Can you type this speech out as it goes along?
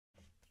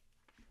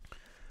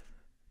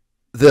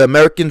The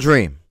American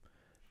Dream.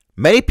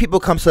 Many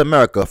people come to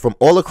America from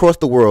all across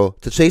the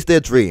world to chase their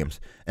dreams,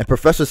 and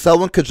Professor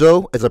Selwyn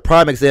Cudjoe is a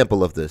prime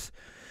example of this.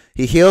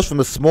 He hails from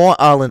the small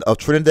island of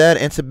Trinidad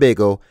and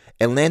Tobago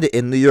and landed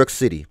in New York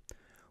City.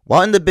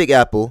 While in the Big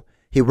Apple,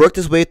 he worked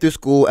his way through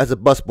school as a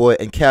busboy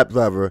and cab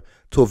driver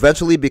to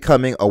eventually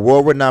becoming a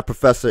world-renowned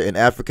professor in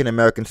African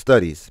American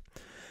studies.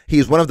 He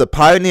is one of the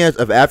pioneers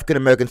of African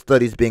American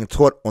studies being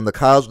taught on the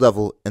college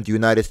level in the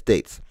United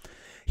States.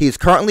 He is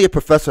currently a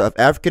professor of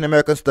African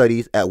American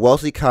Studies at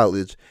Wellesley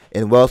College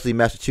in Wellesley,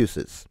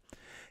 Massachusetts.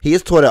 He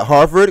is taught at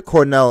Harvard,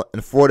 Cornell,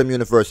 and Fordham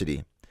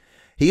University.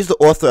 He is the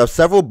author of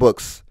several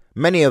books,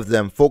 many of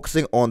them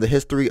focusing on the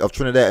history of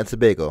Trinidad and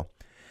Tobago.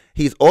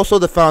 He is also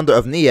the founder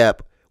of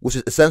NEAP, which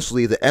is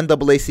essentially the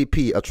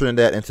NAACP of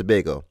Trinidad and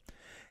Tobago.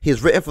 He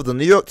has written for the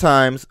New York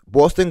Times,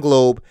 Boston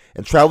Globe,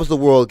 and travels the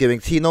world giving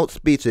keynote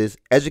speeches,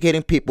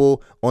 educating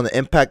people on the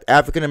impact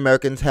African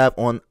Americans have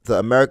on the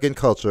American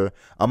culture,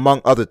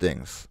 among other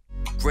things.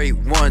 Great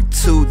 1,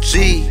 2,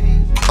 G.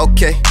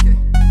 Okay.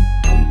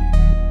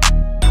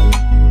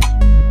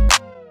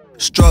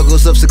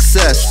 Struggles of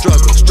success,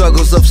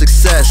 struggles of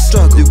success.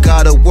 You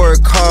gotta work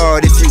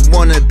hard if you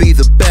wanna be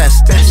the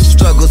best.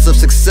 Struggles of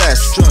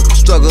success,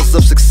 struggles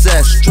of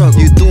success.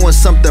 You doing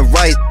something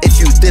right if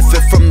you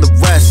different from the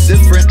rest.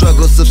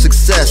 Struggles of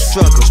success,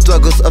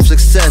 struggles of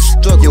success.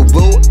 Your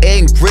will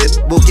and grit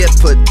will get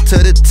put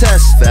to the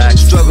test.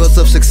 Struggles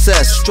of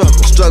success,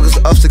 struggles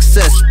of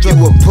success. You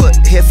were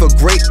put here for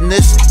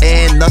greatness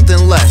and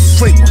nothing less.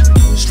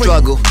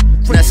 Struggle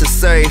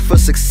necessary for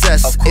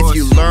success. If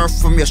you learn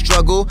from your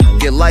struggle,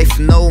 your life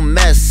no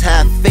mess.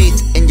 Have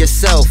faith in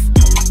yourself,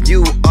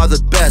 you are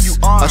the best.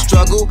 A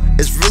struggle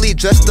is really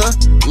just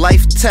a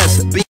life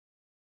test.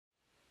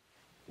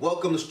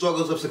 Welcome to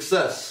Struggles of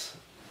Success.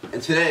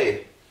 And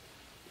today,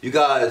 you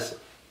guys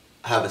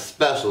have a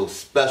special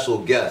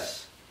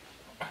guest.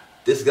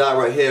 This guy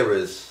right here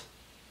is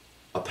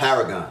a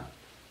paragon,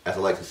 as I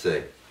like to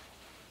say.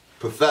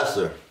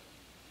 Professor,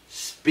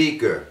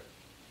 speaker,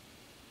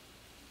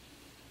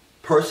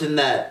 person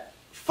that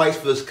fights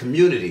for his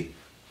community,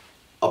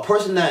 a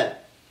person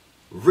that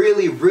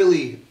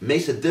really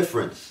makes a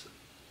difference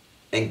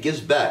and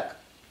gives back.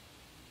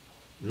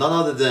 None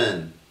other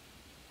than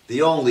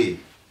the only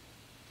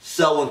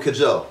Selwyn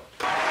Cudjoe.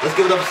 Let's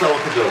give it up for Selwyn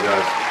Cudjoe,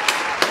 guys.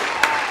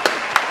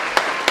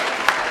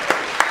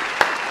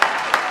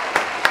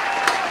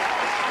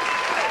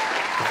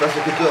 Professor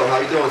Cudjoe, how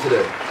are you doing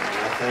today?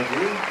 Thank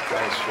you.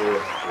 Thanks for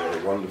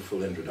a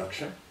wonderful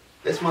introduction.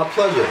 It's my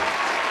pleasure.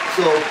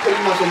 So pretty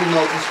much, you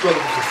know, this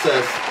struggle for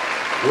success,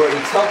 where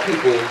you tell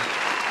people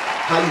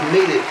how you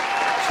made it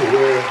to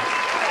where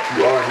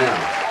you are now.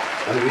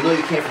 I mean, we know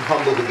you came from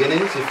humble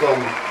beginnings. You're from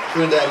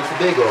Trinidad and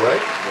Tobago,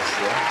 right? That's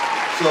right.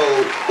 So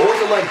what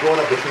was it like growing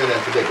up in Trinidad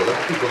and Tobago? Let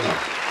the people know.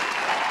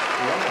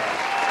 Well,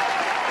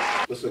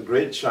 it was a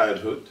great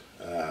childhood.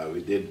 We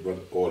did what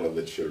all of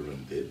the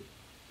children did.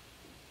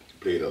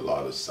 Played a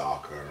lot of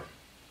soccer,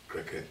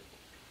 cricket,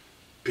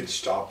 pitch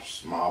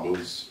stops,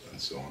 marbles, and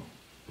so on.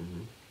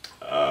 Mm-hmm.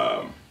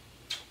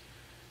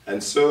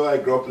 And so I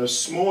grew up in a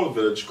small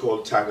village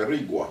called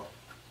Tagarigua.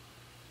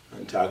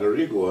 And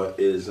Tagarigua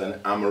is an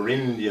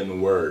Amerindian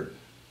word,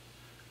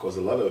 because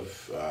a lot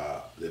of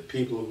the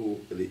people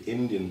the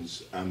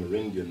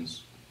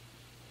Amerindians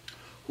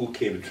who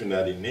came to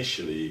Trinidad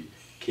initially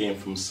came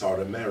from South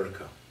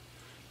America.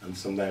 And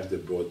sometimes they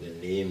brought their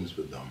names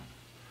with them.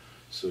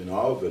 So in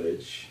our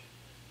village,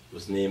 it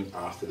was named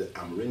after the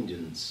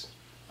Amerindians.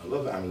 A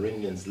lot of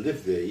Amerindians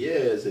lived there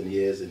years and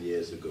years and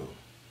years ago.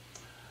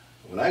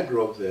 When I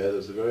grew up there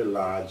was a very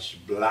large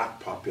black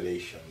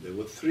population. There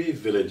were 3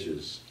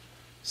 villages.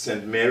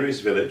 St.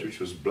 Mary's village, which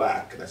was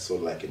black, that's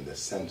sort of like in the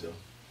center.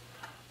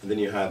 And then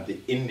you had the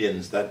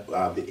Indians,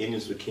 the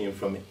Indians who came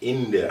from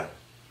India,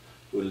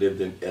 who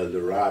lived in El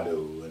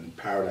Dorado and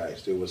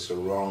Paradise. They were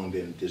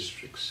surrounding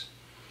districts.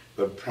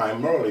 But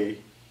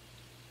primarily,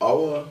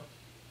 our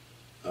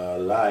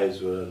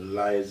lives were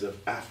lives of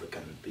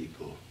African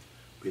people.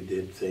 We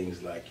did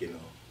things like,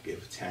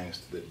 give thanks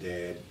to the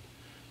dead,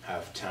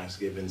 have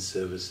Thanksgiving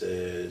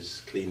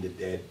services, clean the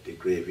dead, the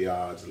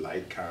graveyards,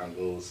 light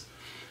candles.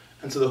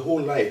 And so the whole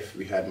life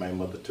we had, my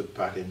mother took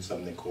part in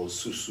something called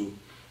susu.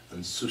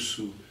 And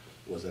susu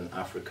was an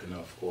African,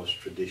 of course,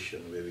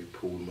 tradition where we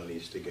pooled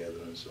monies together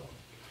and so on.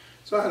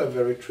 So I had a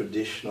very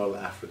traditional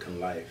African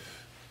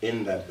life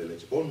in that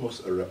village,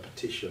 almost a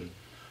repetition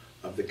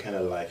of the kind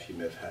of life you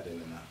may have had in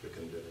an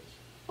African village.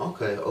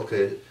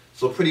 Okay.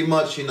 So pretty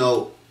much,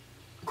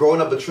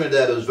 growing up in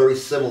Trinidad, it was very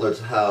similar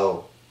to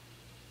how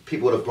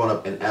people would have grown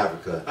up in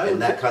Africa,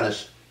 and that kind of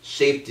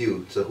shaped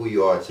you to who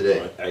you are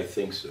today. I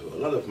think so. A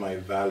lot of my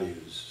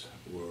values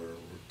were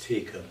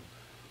taken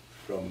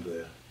from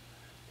the...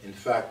 In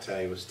fact,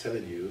 I was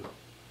telling you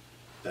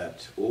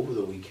that over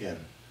the weekend,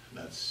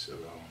 that's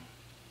around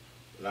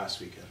last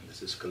weekend,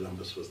 this is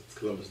Columbus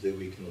Day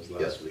weekend was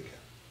last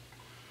weekend,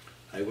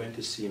 I went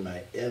to see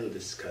my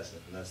eldest cousin,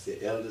 that's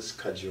the eldest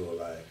Cudjoe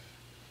alive.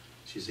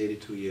 She's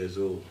 82 years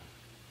old.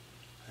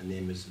 Her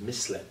name is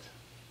Mislet.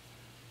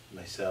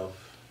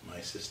 Myself, my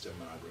sister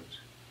Margaret,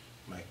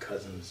 my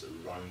cousins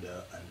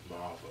Rhonda and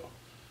Marva,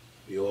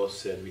 we all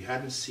said we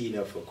hadn't seen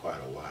her for quite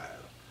a while.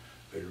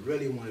 We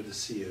really wanted to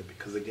see her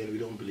because, again, we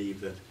don't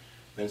believe that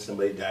when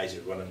somebody dies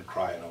you run and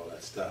cry and all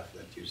that stuff,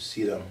 that you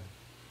see them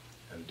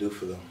and do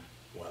for them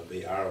while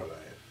they are alive.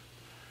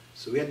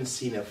 So we hadn't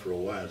seen her for a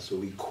while, so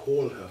we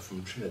called her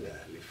from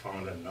Trinidad. We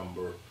found a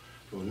number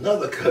from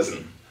another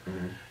cousin.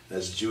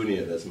 That's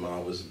Junior, that's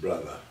Marva's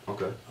brother.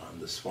 Okay.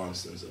 The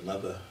Swansons,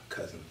 another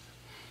cousin.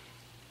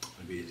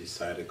 And we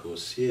decided to go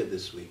see her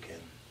this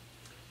weekend.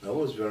 Now,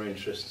 what was very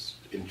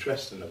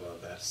interesting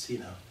about that,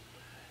 seeing her,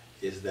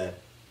 is that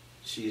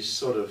she's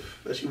sort of,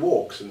 well, she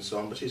walks and so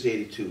on, but she's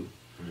 82.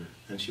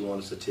 And she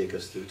wanted to take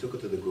us to, we took her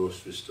to the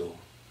grocery store.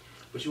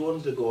 But she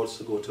wanted to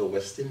also go to a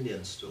West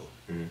Indian store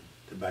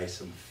to buy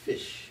some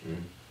fish.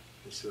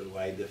 We said, well,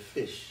 why the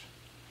fish?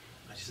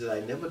 And she said,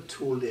 I never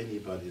told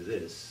anybody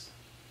this,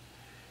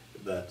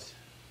 but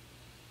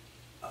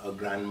our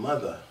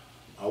grandmother,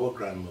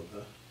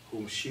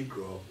 whom she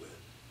grew up with,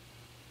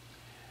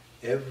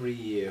 every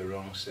year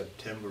around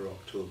September,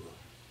 October,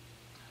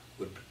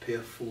 would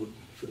prepare food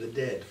for the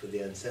dead, for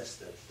the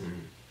ancestors.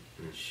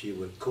 She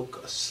would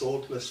cook a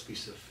saltless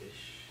piece of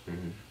fish,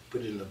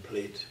 put it in a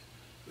plate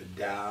with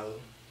dal,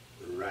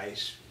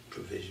 rice,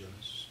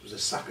 provisions. It was a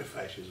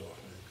sacrifice she was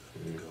offering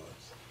to the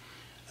gods.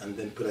 And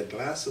then put a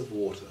glass of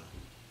water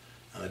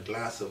and a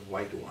glass of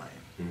white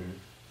wine.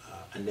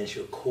 And then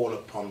she'll call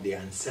upon the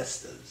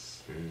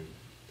ancestors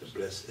to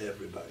bless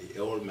everybody,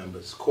 all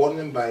members, calling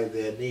them by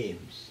their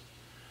names.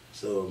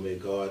 So may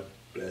God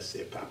bless,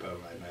 say, Papa,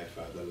 my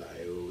father,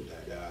 Layo,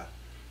 Dada,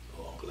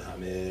 or Uncle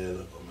Hamil,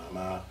 or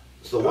Mama.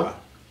 So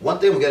one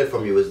thing we get it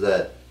from you is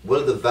that one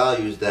of the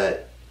values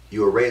that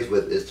you were raised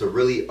with is to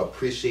really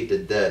appreciate the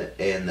dead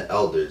and the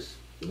elders.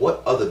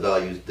 What other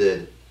values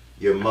did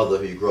your mother,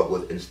 who you grew up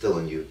with, instill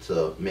in you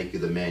to make you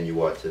the man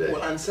you are today?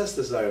 Well,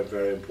 ancestors are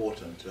very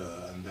important,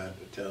 and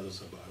that tells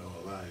us about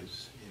our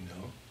lives, you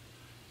know,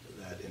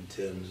 that in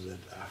terms that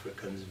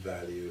Africans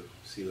value,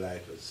 see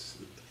life as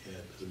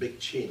a big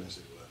chain, as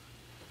it were.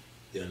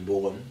 The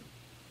unborn,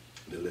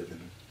 the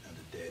living, and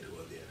the dead, who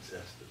are the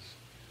ancestors.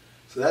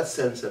 So that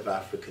sense of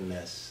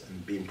Africanness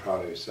and being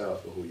proud of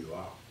yourself for who you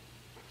are.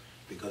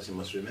 Because you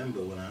must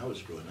remember, when I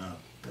was growing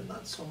up, and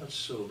not so much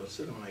so, but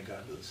certainly when I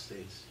got to the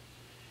States,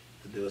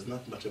 that there was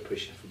not much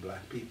appreciation for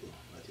black people.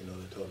 That, you know,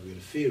 they thought we were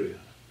inferior.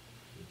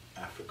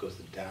 Africa's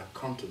the dark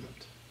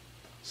continent.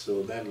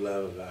 So that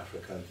love of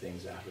Africa and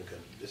things African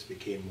just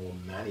became more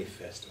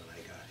manifest when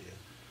I got here.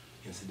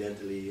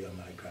 Incidentally,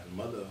 my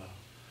grandmother,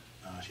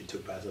 she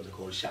took part of something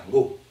called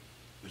Shango,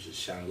 which is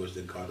Shango is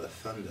the god of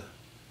thunder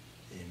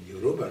in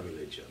Yoruba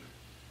religion.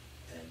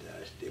 And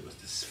there was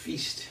this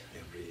feast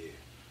every year.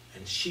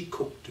 And she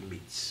cooked the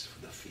meats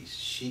for the feast.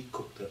 She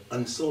cooked the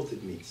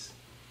unsalted meats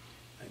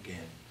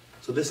again.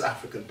 So this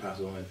African part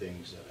is one of the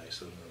things that I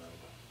still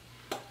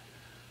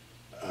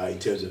remember in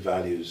terms of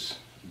values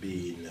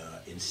being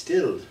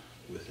instilled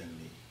within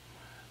me.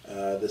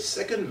 The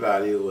second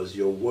value was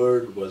your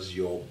word was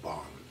your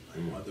bond.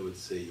 My mother would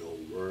say your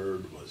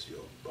word was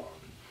your bond.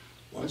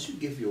 Once you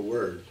give your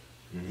word,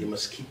 you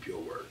must keep your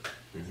word.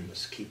 You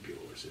must keep your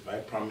words. If I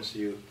promise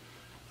you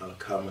I'll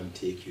come and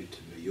take you to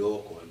New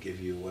York, or I'll give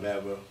you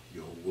whatever,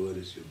 your word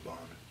is your bond.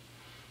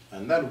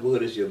 And that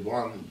word is your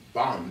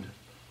bond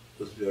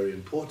was very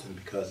important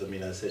because, I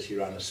mean, I said she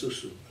ran a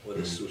susu. What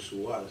a susu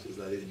was is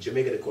that in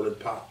Jamaica they call it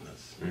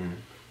partners.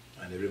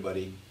 And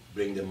everybody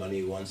bring the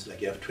money once,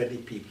 like you have 20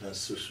 people in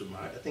susu.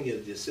 I think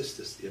your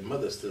sister, your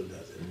mother still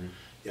does it.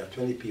 You have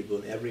 20 people,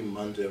 and every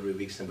month, every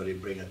week, somebody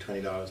bring a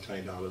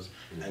 $20,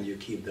 and you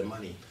keep the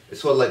money. It's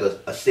sort of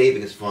like a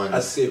savings fund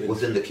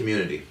within the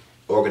community.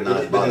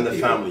 Organized within the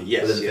family,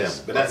 yes, within yes.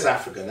 family. But that's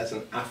African. That's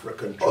an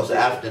African tradition. Oh, it's an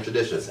African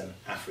tradition. It's an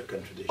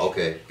African tradition.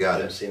 Okay,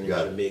 got it. I'm saying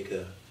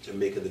in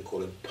Jamaica they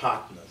call it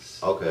partners.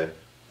 Okay.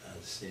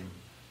 Same.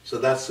 So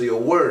that's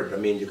your word. I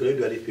mean, you couldn't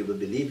do it if people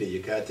believe it.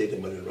 You can't take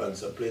them and run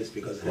someplace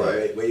because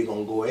where you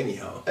gonna go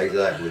anyhow?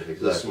 Exactly.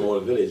 It's a small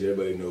village.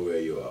 Everybody know where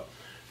you are.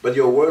 But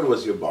your word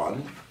was your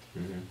bond.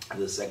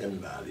 The second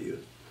value.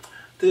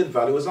 Third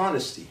value was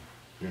honesty.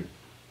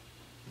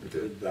 The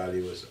third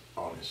value was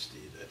honesty.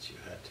 That you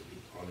had to be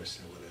honest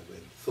in whatever,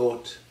 in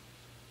thought,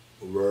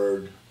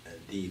 word,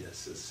 and deed.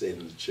 That's the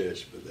same in the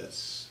church, but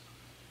that's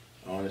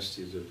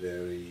honesty is a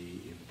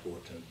very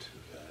important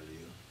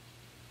value.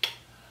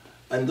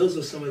 And those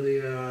are some of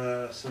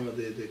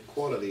the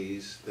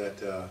qualities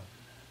that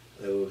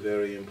were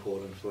very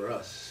important for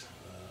us.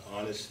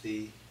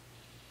 Honesty,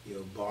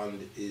 your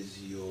bond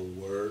is your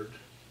word,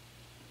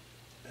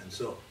 and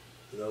so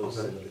those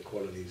are some of the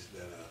qualities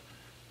that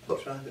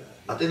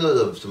I think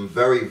those are some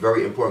very,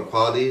 very important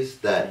qualities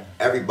that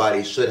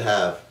everybody should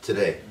have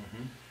today.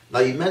 Now,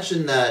 you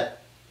mentioned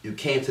that you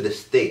came to the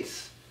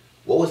States.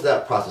 What was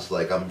that process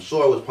like? I'm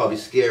sure it was probably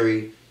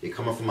scary. You're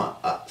coming from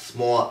a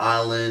small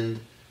island.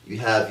 You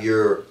have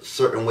your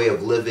certain way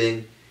of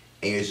living,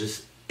 and you're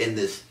just in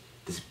this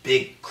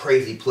big,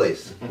 crazy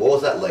place. What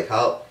was that like?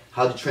 How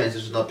did you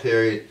transition up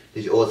here?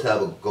 Did you always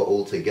have a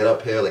goal to get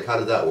up here? Like, how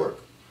did that work?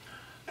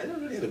 I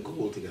never really had a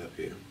goal to get up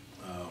here.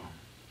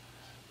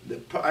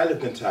 I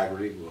lived in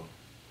Tagarigua,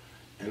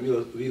 and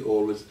we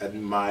always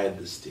admired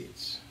the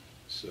States.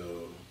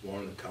 So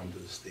wanting to come to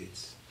the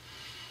States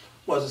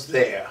was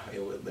there.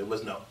 There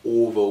was an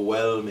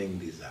overwhelming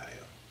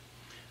desire.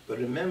 But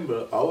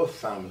remember, our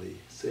family,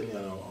 certainly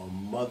on our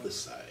mother's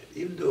side,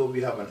 even though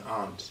we have an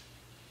aunt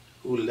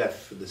who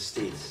left for the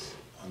States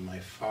on my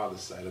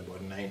father's side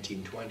about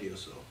 1920 or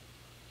so,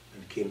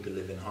 and came to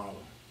live in Harlem.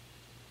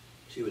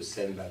 She would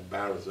send back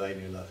barrels. I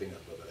knew nothing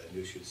of her, but I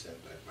knew she would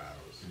send back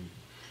barrels. Mm.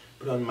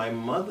 But on my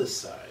mother's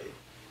side,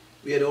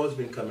 we had always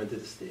been coming to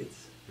the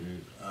States.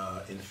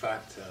 Mm. In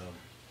fact,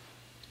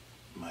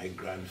 my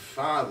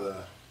grandfather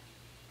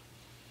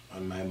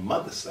on my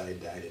mother's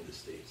side died in the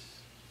States.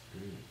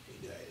 Mm.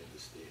 He died in the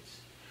States.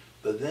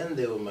 But then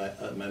there were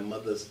my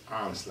mother's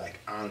aunts, like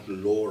Aunt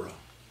Laura,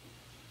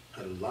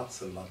 had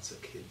lots and lots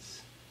of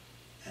kids.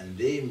 And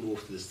they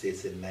moved to the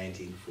States in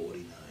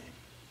 1949.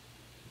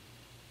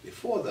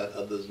 Before that,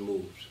 others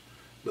moved.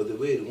 But the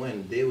way it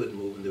went, they would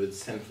move and they would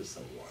send for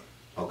someone.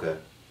 Okay.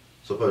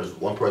 So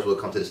one person would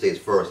come to the States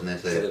first and then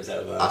say,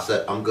 I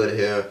said, I'm good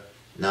here,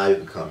 now you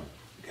can come.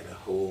 Get a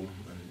home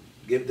and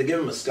give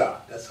them a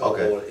start. That's how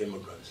all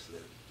immigrants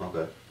live.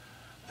 Okay.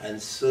 And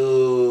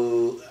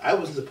so I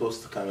wasn't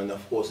supposed to come, and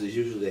of course it's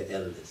usually the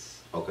eldest.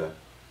 Okay.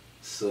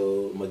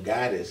 So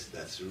Magadis,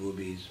 that's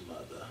Ruby's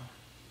mother,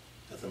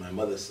 that's on my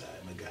mother's side.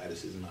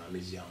 Magadis is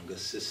Mommy's younger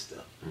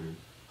sister. Mm-hmm.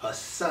 Her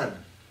son,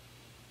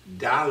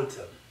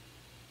 Dalton,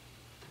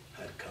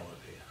 had come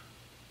up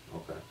here.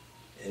 Okay.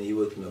 And he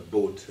worked in a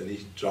boat, and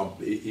he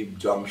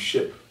jumped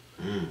ship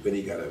when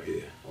he got up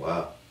here.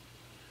 Wow.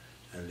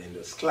 And then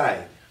there's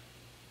Clyde.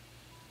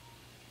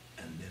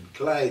 And then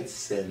Clyde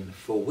sent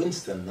for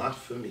Winston, not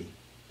for me,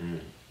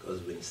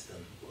 because Winston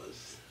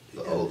was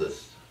the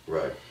oldest.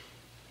 Right.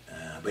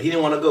 But he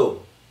didn't want to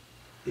go.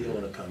 He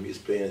didn't want to come. He was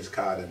playing his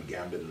card and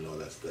gambling and all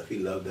that stuff. He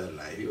loved that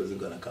life. He wasn't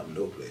going to come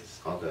no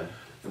place. Okay.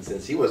 And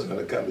since he wasn't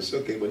going to come, it's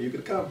okay, but you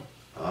could come.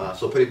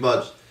 So pretty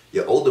much,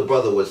 your older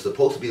brother was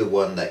supposed to be the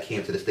one that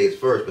came to the States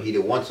first, but he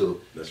didn't want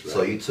to. That's right.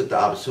 So you took the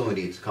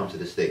opportunity to come to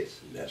the States.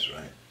 That's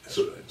right.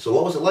 So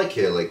what was it like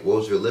here? Like, what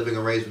was your living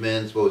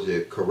arrangements? What was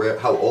your career?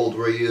 How old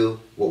were you?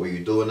 What were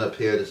you doing up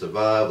here to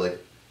survive? Like,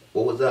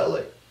 what was that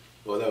like?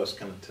 Well, that was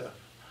kind of tough.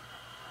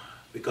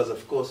 Because,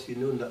 of course, you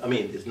knew, I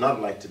mean, it's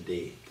not like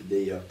today.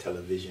 Today you have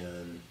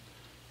television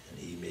and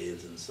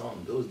emails and so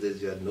on. Those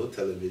days you had no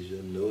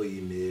television, no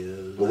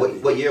email. Well,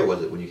 what year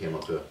was it when you came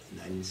up here?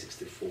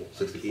 1964.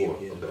 64, I came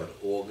here about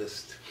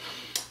August.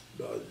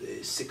 About the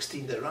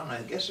 16th,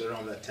 I guess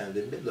around that time,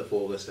 the middle of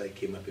August, I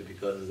came up here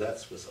because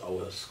that was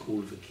our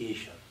school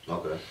vacation.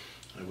 Okay.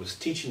 I was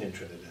teaching in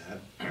Trinidad,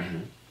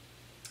 and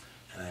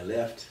I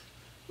left,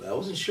 but I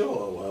wasn't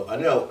sure. Well,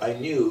 I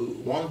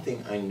knew, one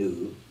thing I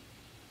knew,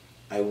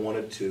 I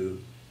wanted to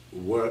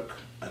work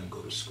and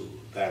go to school.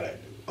 That I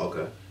knew.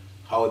 Okay.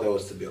 How that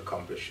was to be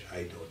accomplished,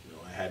 I don't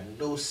know. I had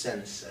no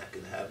sense, I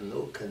could have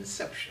no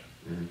conception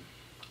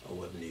of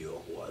what New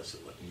York was,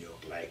 or what New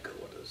York like,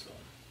 or what was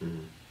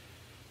on.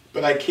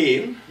 But I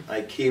came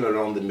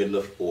around the middle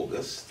of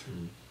August,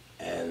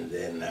 and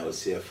then I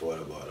was here for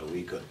about a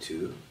week or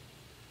two,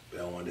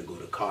 but I wanted to go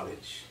to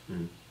college.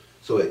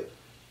 So wait,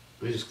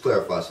 let me just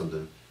clarify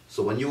something.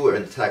 So when you were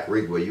in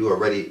Tacarigua, you were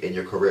already in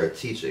your career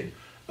teaching?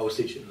 I was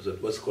teaching. It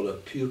was what's called a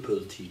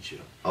pupil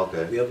teacher.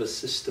 Okay. We have a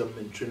system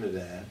in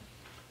Trinidad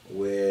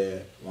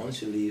where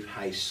once you leave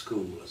high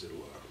school, as it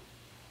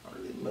were,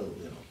 or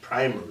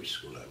primary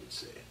school, I would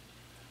say,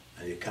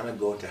 and you kind of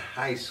go into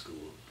high school,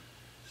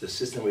 it's a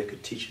system where you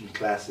could teach in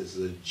classes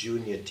as a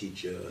junior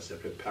teacher, as a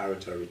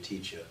preparatory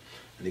teacher,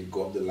 and you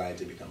go up the line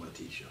to become a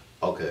teacher.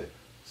 Okay.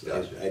 So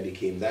gotcha. I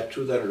became that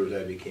through that route.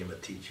 I became a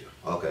teacher.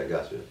 Okay,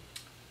 gotcha.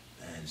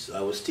 And so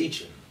I was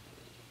teaching.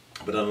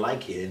 But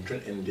unlike here,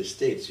 in the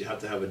States, you have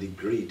to have a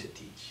degree to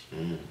teach.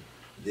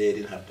 They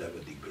didn't have to have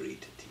a degree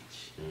to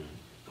teach.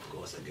 Of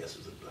course, I guess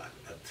it was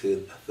a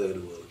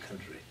third world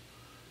country,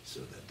 so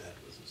that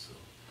wasn't so.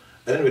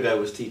 At any rate, I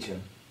was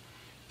teaching,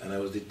 and I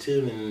was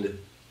determined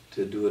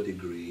to do a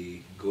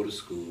degree, go to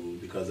school,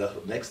 because that's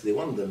what next day,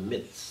 one of the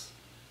myths,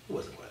 it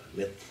wasn't quite a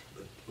myth,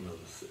 but one of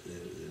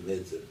the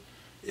myths that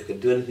you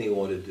could do anything you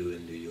wanted to do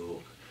in New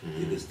York.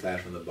 You could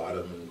start from the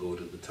bottom and go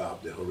to the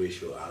top. The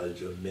Horatio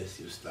Alger myth,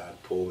 you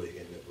start pouring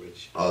in the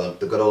bridge. Oh,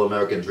 the good old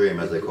American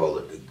dream, as they call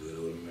it. The good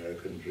old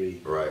American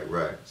dream. Right,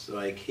 right. So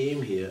I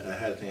came here, I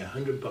had, I think,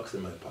 $100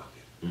 in my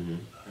pocket. $100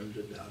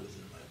 in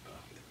my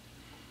pocket.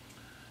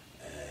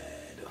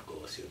 And of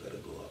course, you've got to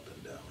go up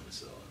and down and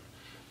so on.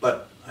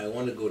 But I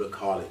want to go to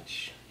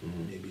college,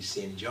 maybe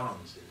St.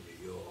 John's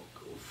in New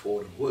York, or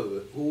Fordham,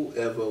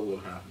 whoever will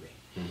have me.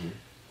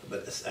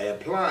 But I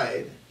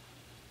applied,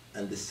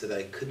 and they said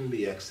I couldn't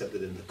be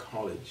accepted into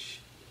college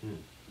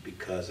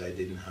because I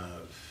didn't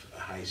have a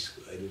high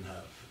school, I didn't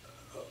have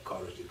a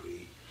college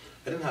degree.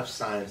 I didn't have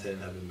science, I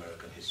didn't have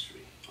American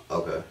history.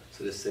 Okay.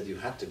 So they said you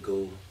had to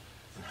go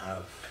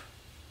and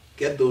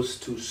get those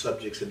two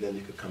subjects and then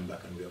you could come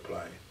back and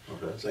reapply.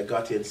 Okay. So I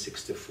got here in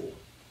 '64.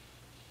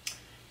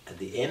 At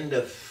the end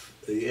of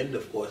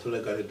August, well, I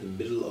got it in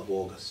the middle of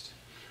August,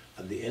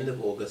 At the end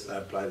of August, I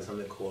applied to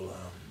something called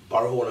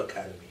Borough Hall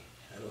Academy.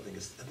 I think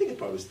it's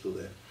probably still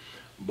there.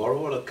 Borough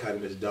Hall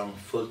Academy is down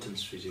Fulton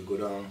Street. You go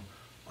down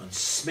on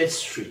Smith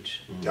Street,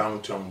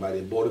 downtown by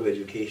the Board of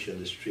Education.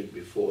 The street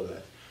before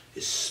that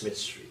is Smith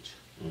Street.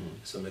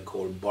 Something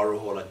called Borough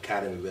Hall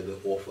Academy where they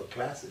offer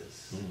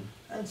classes.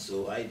 And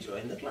so I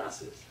joined the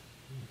classes.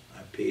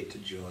 I paid to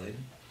join,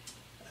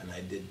 and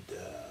I did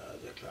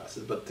the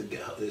classes. But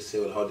they say,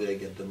 well, how did I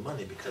get the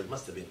money? Because it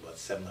must have been about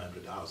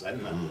 $700. I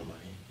didn't have the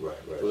money. Right.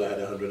 So I had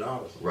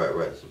 $100.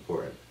 Right. It's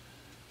important.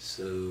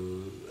 So,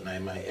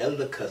 and my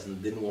elder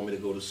cousin didn't want me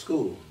to go to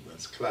school.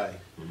 That's Clyde.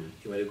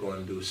 He wanted to go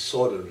and do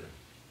soldering.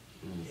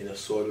 You know,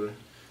 soldering?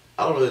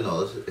 I don't really know.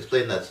 Let's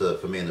explain that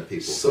for me and the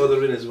people.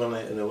 Soldering is when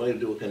you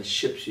do it in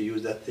ships, you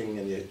use that thing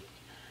and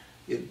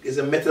it's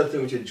a metal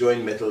thing which you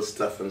join metal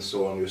stuff and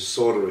so on. You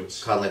solder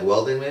it. Kind of like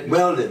welding, maybe?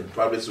 Welding.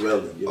 Probably it's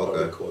welding. You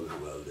probably call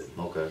it welding.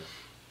 Okay.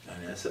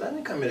 And I said, I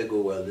didn't come here to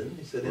go welding.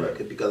 He said,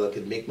 Right. because I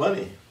could make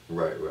money.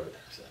 Right.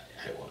 I said,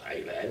 I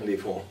didn't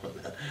leave home.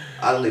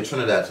 I didn't leave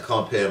Trinidad to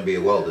come up here and be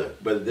a welder.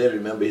 But then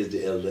remember, he's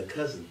the elder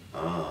cousin.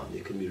 Ah.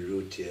 You can be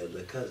rude to your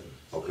elder cousin.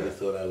 So Okay. he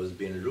thought I was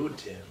being rude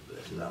to him. But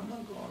I said, I'm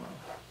not going on.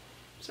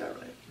 It's all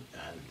right.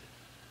 And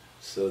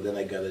so then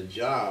I got a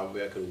job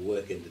where I could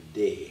work in the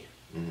day.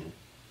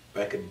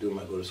 Where I could go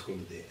to school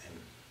in the day and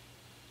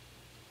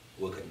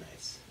work at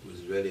nights. It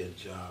was really a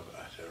job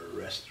at a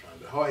restaurant.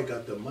 But how I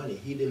got the money,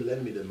 he didn't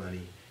lend me the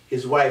money.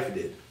 His wife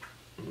did.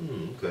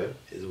 Okay.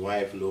 His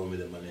wife loaned me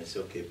the money and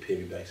said, okay, pay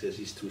me back. He says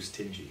he's too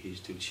stingy,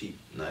 he's too cheap.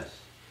 Nice.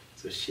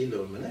 So she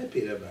loaned me and I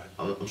paid her back.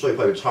 I'm sure you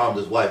probably charmed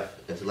his wife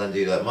into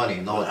lending you that money,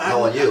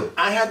 knowing you.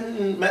 I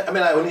hadn't met,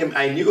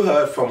 I knew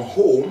her from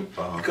home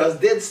because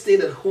they'd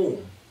stayed at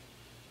home.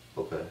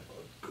 Okay.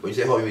 When you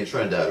say home, you mean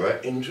Trinidad,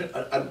 right?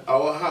 At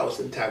our house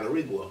in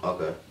Tagarigua.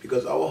 Okay.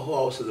 Because our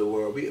houses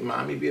were, we're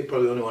probably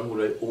the only one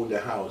who owned a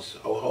house.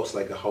 Our house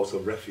like a house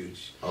of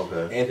refuge.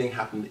 Okay. Anything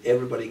happened,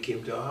 everybody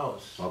came to our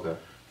house. Okay.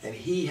 And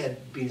he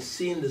had been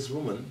seeing this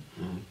woman,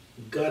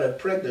 got her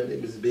pregnant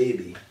with his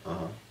baby,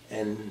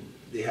 and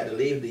they had to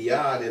leave the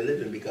yard they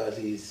lived in because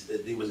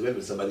he was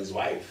with somebody's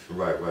wife.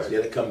 Right. So he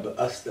had to come to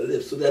us to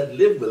live. So they had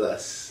lived with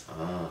us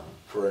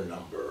for a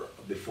number.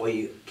 Before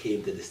he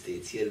came to the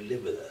States, he had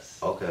lived with us.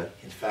 Okay.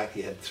 In fact,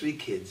 he had 3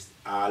 kids,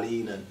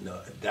 Darlene,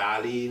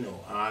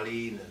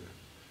 Arlene,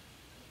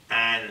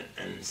 and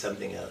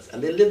something else.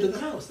 And they lived in the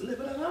house. They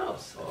lived in the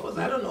house. Of course,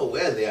 I don't know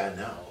where they are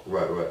now.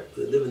 Right. But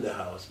they live in the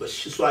house. But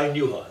so I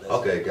knew her.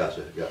 Okay,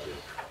 gotcha.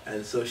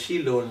 And so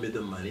she loaned me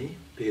the money,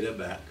 paid her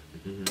back.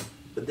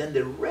 But then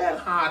the real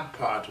hard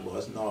part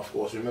was, now of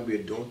course, remember you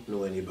don't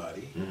know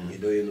anybody.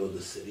 You know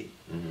the city.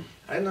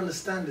 I didn't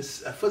understand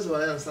this. First of all,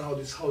 I didn't understand how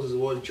these houses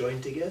were all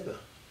joined together.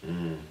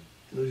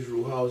 Those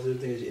row houses,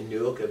 everything in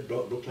New York,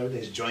 Brooklyn, everything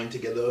is joined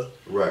together.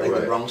 Right.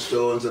 The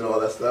brownstones and all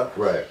that stuff.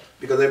 Right.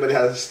 Because everybody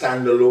has a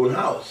standalone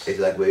house.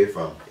 Exactly where you're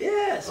from.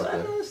 Yeah, so I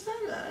don't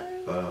understand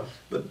that.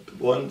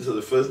 So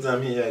the first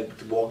time here, I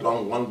walked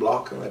down 1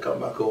 block and I come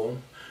back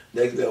home.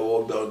 Next day I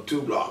walked down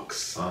 2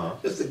 blocks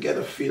just to get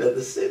a feel of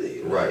the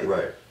city.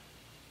 Right.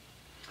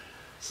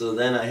 So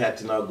then I had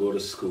to now go to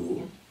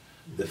school.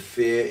 The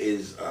fare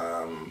is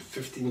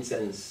 15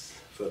 cents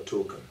for a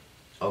token.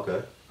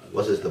 Okay.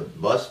 What's this, the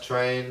bus,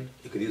 train?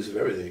 You could use it for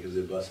everything because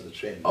the bus and the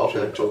train. Okay.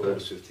 The token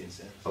was 15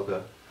 cents.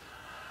 Okay.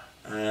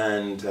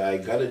 And I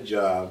got a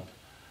job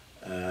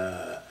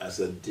as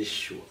a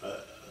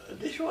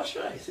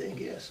dishwasher, I think,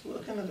 yes.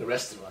 Working at a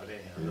restaurant,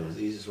 that was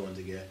the easiest one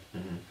to get.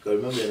 Because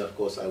remember, then, of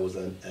course, I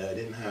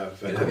didn't have...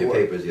 You didn't have your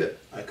papers yet?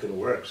 I couldn't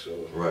work, so...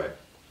 Right.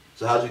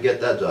 So how'd you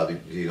get that job? Do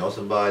you know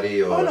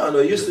somebody, or no,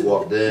 you just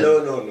walked in?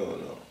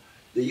 No.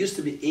 There used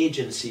to be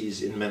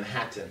agencies in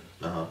Manhattan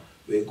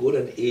where you go to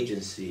an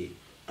agency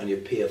and you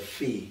pay a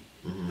fee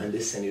and they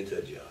send you to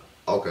a job.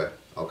 Okay.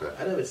 I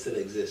don't know if it still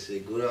exists. You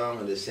go down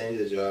and they send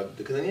you the job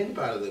because in any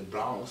part of the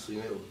Bronx,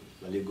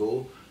 when you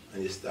go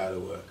and you start to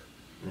work.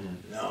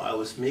 Now I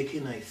was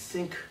making, I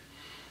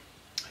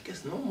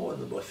guess no more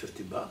than about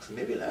 $50,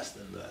 maybe less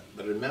than that.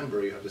 But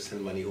remember, you have to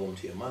send money home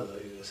to your mother.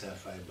 You just have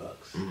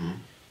 $5.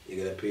 You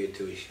gotta pay your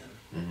tuition.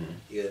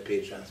 You gotta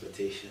pay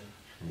transportation.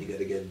 You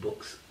gotta get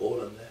books,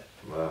 all on that.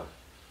 Wow.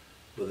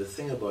 But the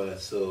thing about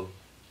it,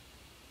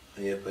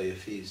 and you pay your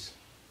fees.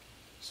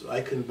 So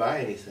I couldn't buy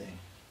anything.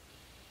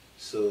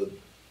 So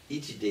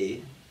each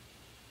day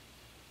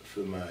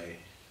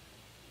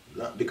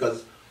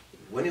because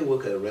when you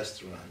work at a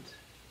restaurant,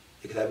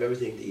 you can have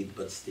everything to eat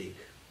but steak.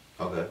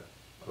 Okay.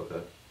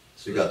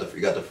 So you got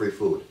the free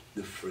food.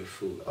 The free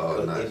food.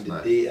 Oh, because in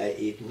the day I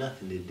ate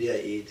nothing. The day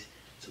I ate,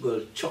 so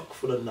go chock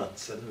full of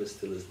nuts. I don't know if it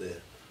still is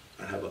there.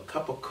 I'd have a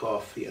cup of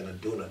coffee and a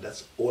donut.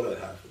 That's all I'd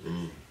have for the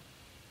day.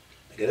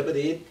 I get up at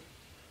 8,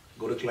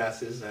 go to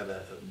classes, I had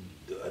a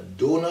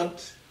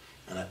donut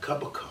and a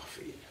cup of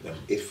coffee. That's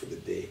it for the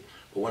day.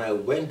 But when I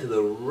went to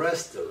the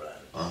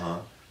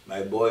restaurant,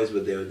 my boys were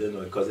there,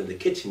 because in the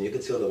kitchen, you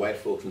could see all the white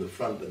folks in the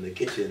front, but in the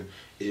kitchen,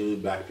 it's usually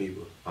black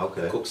people.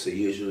 Okay. The cooks are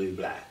usually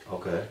black.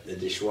 Okay. The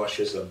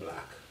dishwashers are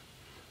black.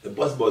 The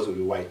bus boys would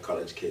be white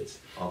college kids.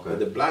 Okay. But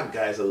the black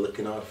guys are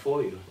looking out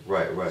for you.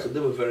 Right, right. So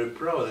they were very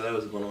proud that I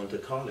was going on to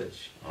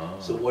college. Ah.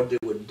 So what they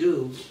would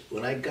do,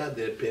 when I got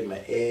there, they paid my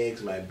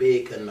eggs, my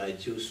bacon, my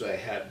juice, so I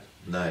had,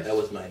 Nice. that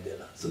was my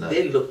dinner. So Nice.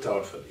 they looked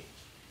out for me.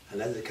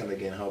 And that's the kind of,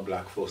 again, how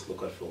black folks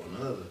look out for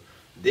one another.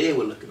 They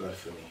were looking out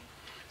for me.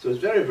 So it was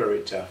very,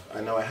 very tough.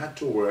 I know I had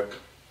to work,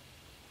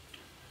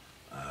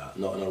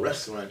 no, in a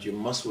restaurant, you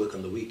must work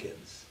on the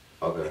weekends.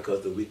 Okay.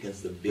 Because the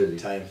weekend's the big Busy.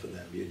 time for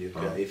them. You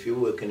Uh-huh. If you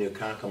work and you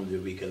can't come to the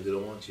weekends, they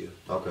don't want you.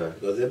 Okay.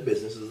 Because their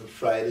business is on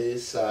Friday,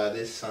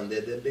 Saturday,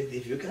 Sunday, they're big.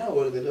 If you can't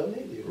work, they don't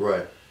need you.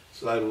 Right.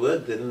 So I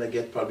worked, then I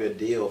get probably a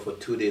day off or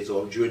 2 days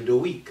off during the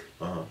week.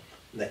 Uh-huh.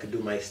 And I could do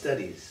my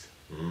studies.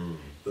 Mm.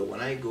 But when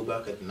I go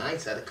back at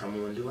night, I had to come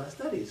home and do my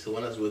studies. So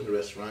when I was working in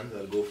restaurants,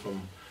 I'd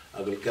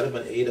get up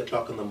at 8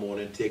 o'clock in the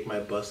morning, take my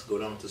bus, go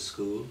down to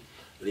school,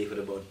 leave at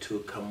about 2,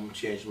 come home,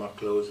 change my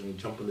clothes, and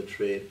jump on the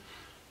train,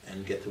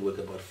 and get to work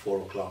about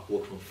 4 o'clock.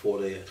 Work from 4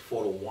 to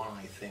 1,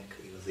 I think.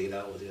 It was 8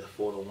 hours,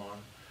 4 to 1.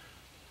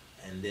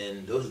 And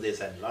then those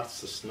days I had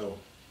lots of snow,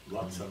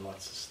 lots and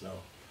lots of snow.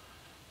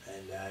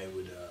 And I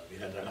would,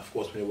 and of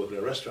course when you work in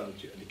a restaurant,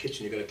 in the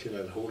kitchen, you got to clean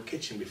out the whole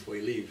kitchen before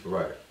you leave.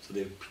 Right. So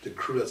the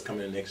crew that's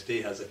coming in the next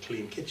day has a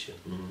clean kitchen.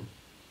 Mm-hmm.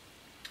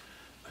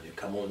 And you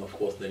come home, of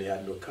course, then you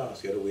had no car,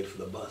 so you had to wait for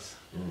the bus.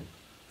 Mm. And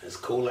it's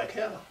cold like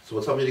hell. So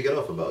what time did you get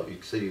off about? You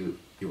said you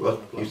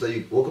said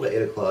you woke up at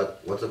 8 o'clock,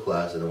 went to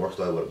class, and then work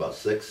started, what, about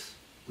 6?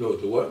 No,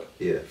 to work?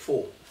 Yeah.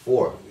 4.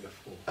 4. Yeah,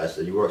 4. I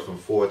said you worked from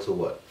 4 to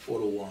what? 4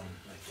 to 1.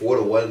 4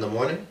 to 1 in the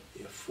morning?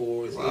 Yeah,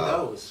 4 is Wow. 8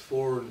 hours.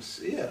 4 to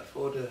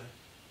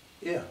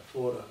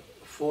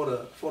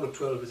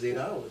 12 is 8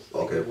 hours. So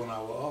Okay. you get 1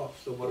 hour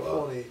off. So about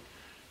Wow. 4 they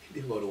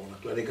leave about 1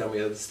 o'clock. They come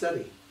here to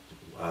study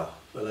Wow.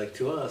 for like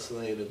 2 hours. So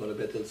then you're going to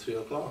bed till 3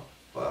 o'clock.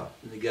 Wow.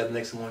 And you get the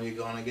next morning, you're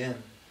gone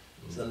again.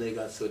 Sunday you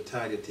got so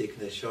tired, you're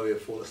taking a shower, you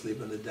fall asleep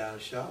in the damn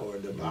shower,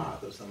 in the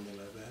bath or something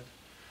like that.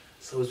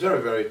 So it was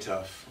very, very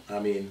tough. I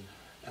mean,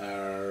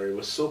 it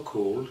was so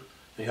cold,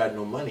 and you had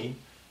no money.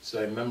 So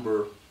I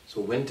remember,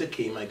 so winter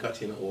came, I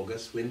got in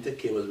August. Winter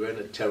came, I was wearing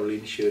a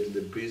Terraline shirt, and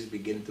the breeze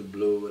began to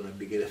blow, and I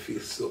began to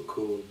feel so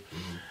cold.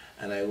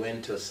 And I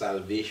went to a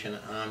Salvation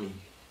Army,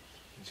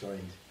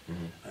 joined,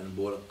 and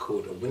bought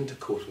a winter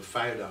coat for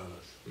 $5.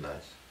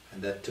 Nice.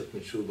 And that took me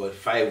through about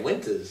 5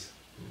 winters.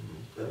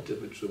 Mm-hmm. That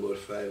took me through about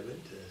 5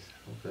 winters.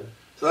 Okay.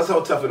 So that's how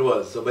tough it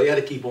was. So, but you had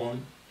to keep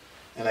on,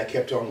 and I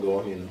kept on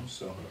going, you know.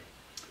 So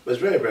it was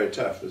very, very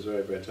tough. It was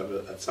very, very tough.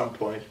 At some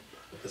point,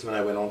 that's when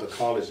I went on to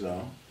college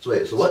now. So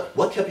wait, so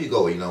what kept you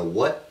going? You know,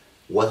 what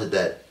was it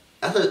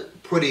that's a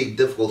pretty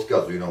difficult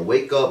schedule, you know,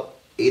 wake up,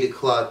 8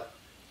 o'clock,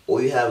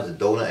 all you have is a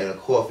donut and a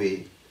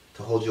coffee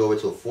to hold you over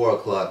till 4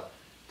 o'clock,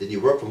 then you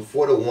work from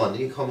 4 to 1,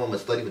 then you come home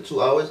and study for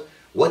 2 hours.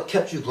 What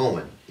kept you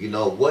going? You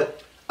know,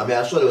 I mean,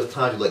 I'm sure there was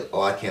times you're like,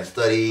 oh, I can't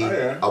study, Oh,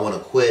 yeah. I want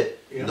to quit.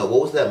 Yeah. You know,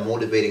 what was that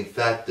motivating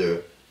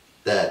factor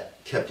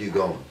that kept you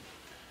going?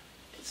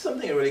 It's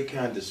something I really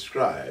can't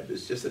describe.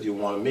 It's just that you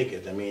want to make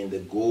it. I mean, the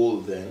goal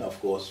then, of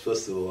course,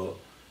 first of all,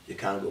 you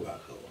can't go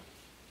back home.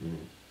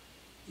 Mm-hmm.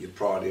 You're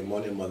proud, you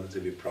want your mother to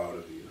be proud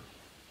of you.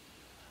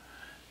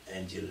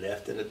 And you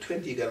left, and at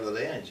 20, you got a little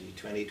energy.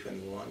 20,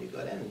 21, you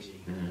got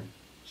energy. Mm-hmm.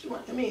 So,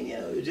 I mean, you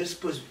know, you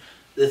just push.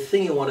 The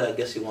thing you want to, I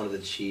guess you want to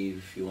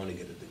achieve, you want to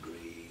get a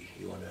degree,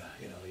 you want to,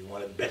 you know, you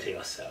want to better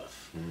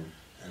yourself. Mm-hmm.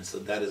 And so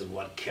that is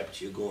what kept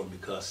you going,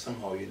 because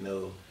somehow you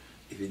know,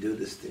 if you do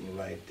this thing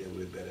right, there will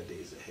be better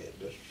days ahead.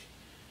 But,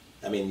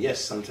 I mean, yes,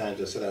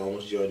 sometimes I said I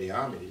almost joined the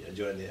army. I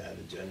joined the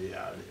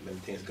army when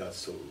things got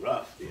so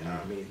rough. The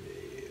army,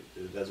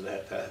 that's what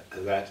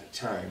at that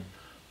time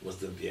was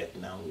the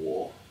Vietnam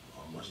War.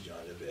 I almost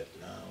joined the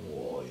Vietnam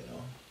War, you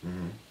know.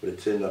 Mm-hmm. But it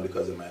turned out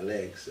because of my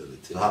leg. So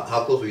So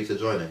how close were you to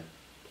joining?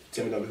 it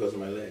turned out because of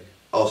my leg.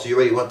 Oh, so you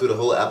already went through the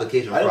whole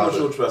application I didn't go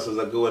process? through trust.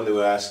 I go and they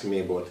were asking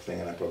me about the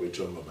thing, and I probably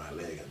told them about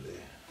my leg, and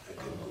I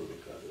couldn't go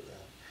because of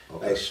that.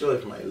 Okay. Like, sure,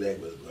 if my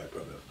leg was good, I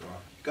probably have gone.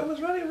 Because it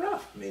was really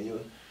rough. I mean,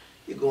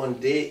 you go on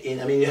day in.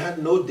 I mean, you had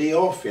no day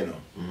off, you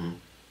know. Mm-hmm.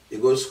 You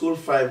go to school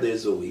 5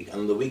 days a week,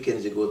 and on the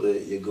weekends you go to the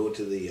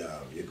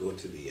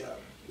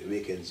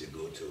weekends you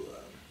go to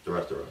The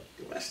restaurant.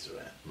 the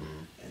restaurant.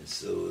 Mm-hmm. And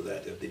so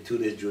that if the 2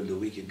 days during the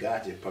week you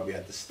probably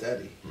had to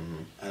study.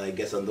 Mm-hmm. And I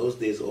guess on those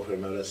days off, I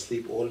remember I'd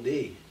sleep all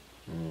day.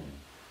 Mm.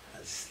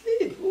 I'd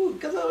sleep,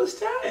 because I was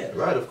tired.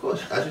 Right, of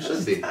course. As you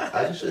should be.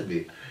 As you should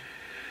be.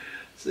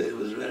 So it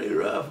was really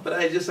rough, but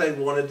I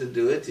wanted to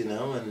do it, you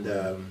know, and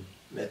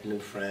met new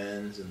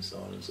friends and so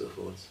on and so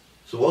forth.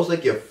 So what was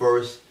like your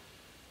first,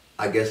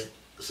 I guess,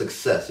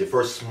 success, your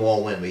first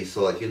small win where you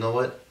saw like, you know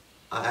what,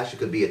 I actually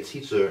could be a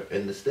teacher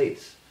in the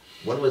States?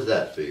 When was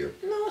that for you?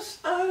 No,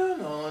 I don't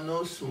know,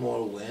 no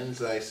small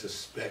wins, I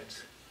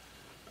suspect.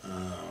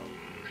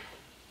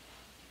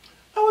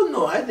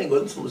 I think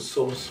it wasn't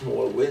so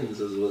small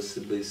wins as it was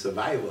simply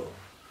survival,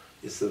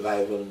 the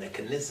survival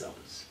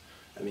mechanisms.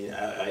 I mean,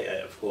 I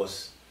of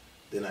course,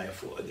 then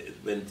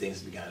when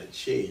things began to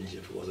change,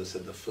 of course, I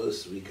said the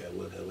first week I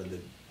worked,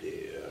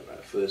 my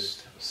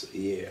first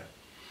year,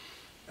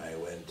 I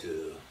went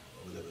to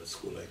whatever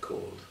school I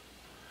called,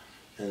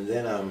 And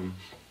then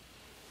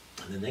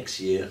the next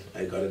year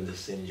I got into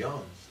St.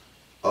 John's.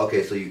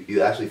 Okay, so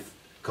you actually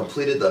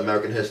completed the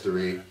American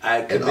history.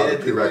 I committed to it,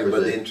 but the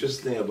prerequisite.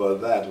 interesting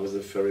about that was a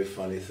very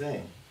funny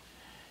thing.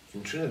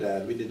 In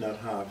Trinidad, we did not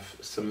have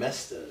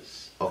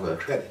semesters Okay. or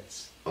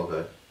credits.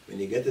 Okay. When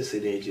you get to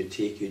St. Age, you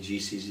take your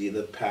GCs,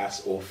 either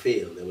pass or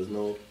fail. There was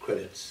no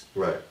credits.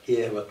 Right. Here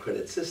you have a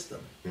credit system.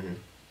 Mhm.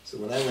 So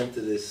when I went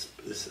to this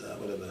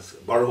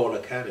Borough Hall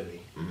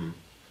Academy, Mhm.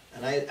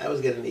 and I was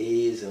getting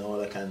A's and all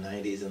that kind of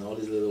 90s, and all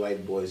these little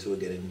white boys who were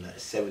getting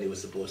 70 were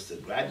supposed to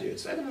graduate.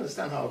 So I didn't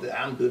understand how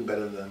I'm doing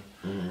better than them.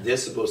 Mhm. They're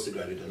supposed to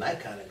graduate, and I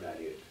can't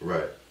graduate.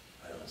 Right.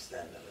 I don't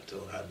understand that at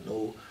all. I had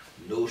no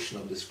notion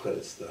of this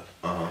credit stuff.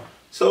 Uh huh.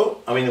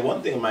 So, I mean, the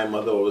one thing my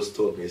mother always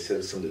told me,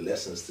 said some of the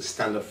lessons, to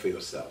stand up for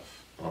yourself.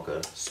 Okay.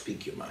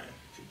 Speak your mind.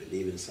 If you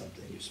believe in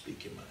something, you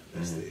speak your mind.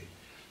 That's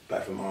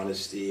apart from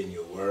honesty in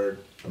your word.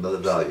 Another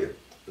value.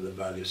 The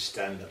value,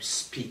 stand up,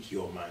 speak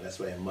your mind. That's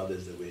why your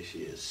mother's the way she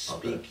is.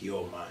 Speak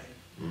your mind.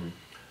 Mhm.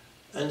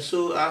 And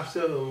so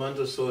after a month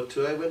or so or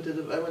two, I went to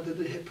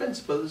the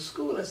principal of the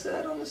school. I said,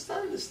 I don't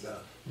understand this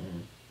stuff.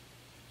 Mhm.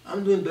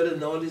 I'm doing better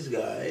than all these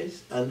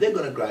guys, and they're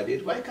going to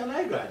graduate. Why can't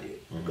I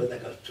graduate? Because I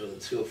got a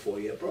 3 or 4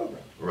 year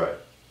program. Right.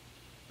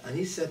 And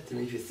he said to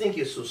me, if you think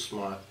you're so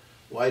smart,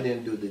 why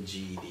didn't you do the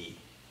GED?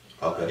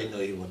 Okay. I didn't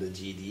know even what the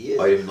GED is.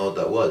 I didn't even know what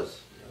that was.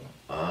 You know.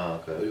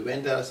 Ah, We okay.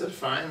 went there, I said,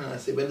 fine, and I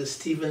said, well, the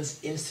Stevens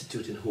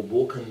Institute in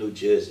Hoboken, New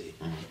Jersey.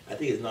 I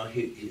think it's not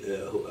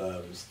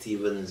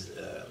Stevens,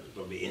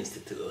 probably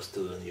Institute or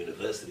Student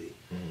University.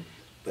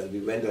 But we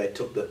went there, I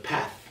took the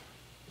path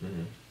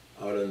Mhm.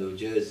 out of New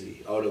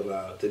Jersey, out of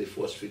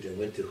 34th Street, and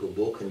went to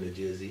Hoboken, New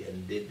Jersey,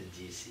 and did the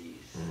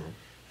GCs.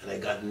 And I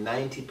got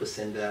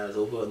 90%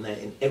 over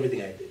 90 in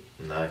everything I did.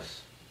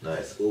 Nice. Nice.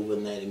 That's over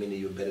 90, meaning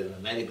you're better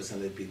than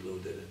 90% of the people who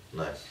did it.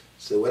 Nice.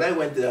 So when I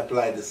went to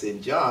apply to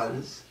St.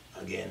 John's,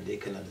 again, they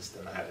can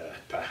understand.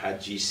 I had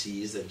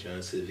GCs, a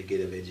General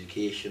Certificate of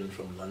Education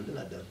from London.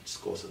 I done this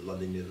course at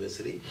London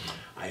University.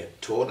 I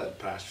had taught, I'd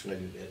passed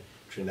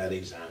Trinidad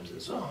exams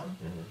and so on.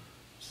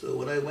 So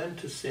when I went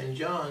to St.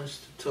 John's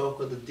to talk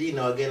with the dean,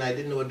 now again, I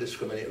didn't know what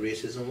discriminate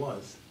racism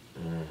was.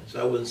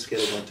 So I wasn't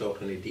scared of going to talk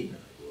to any dean.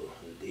 Well,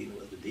 the dean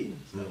was the dean,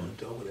 so I went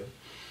to talk with him.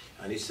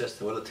 And he says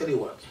to me, well, I'll tell you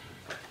what.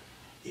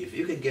 If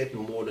you could get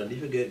more than, if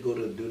you go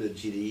to do the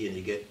GDE and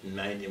you get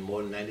 90,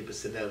 more than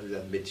 90%,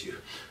 I'll admit you.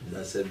 And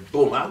I said,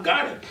 boom, I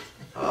got it.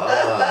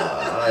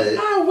 Ah,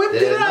 I whipped they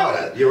it didn't know out.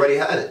 that. You already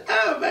had it.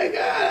 Oh my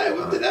God, I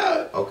whipped it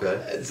out.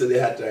 Okay. And so they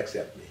had to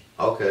accept me.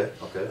 Okay.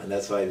 Okay. And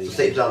that's why they... So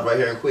St. John's right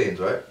here in Queens,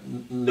 right?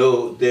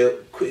 No,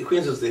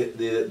 Queens was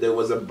there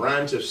was a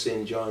branch of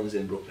St. John's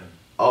in Brooklyn.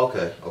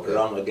 Okay. Okay.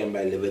 Around again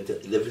by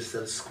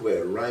Livingston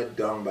Square, right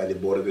down by the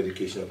Board of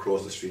Education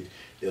across the street.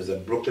 There was a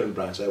Brooklyn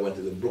branch. I went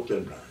to the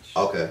Brooklyn branch.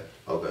 Okay.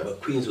 Okay.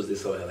 But Queens was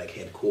this sort of like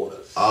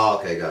headquarters. Oh,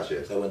 okay.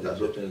 Gotcha. So I went to the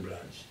Gotcha. Brooklyn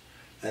branch.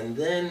 And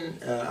then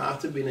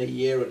after being a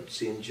year at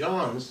St.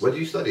 John's, What did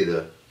you study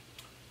there?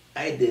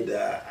 I did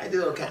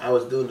all kind. I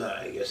was doing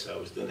I guess I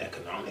was doing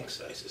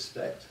economics. I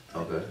suspect. Okay.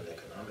 I was doing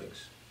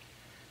economics.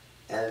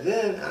 And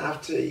then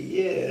after a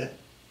year,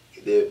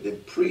 the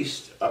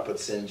priest up at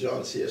St.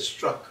 John's here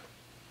struck.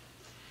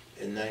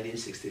 In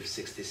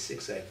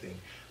 1966, I think,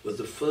 was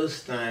the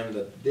first time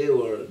that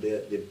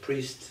the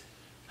priest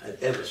had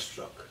ever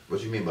struck. What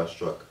do you mean by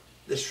struck?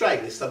 The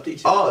strike, they stopped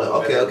teaching.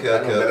 Oh, okay, better, okay,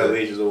 okay, better okay.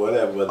 wages or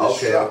whatever, but they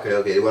Okay. struck. Okay.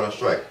 Okay. They went on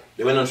strike.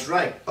 They went on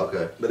strike.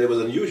 Okay. But it was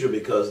unusual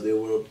because they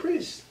were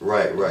priests.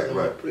 Right. Right. They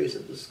were Right. priests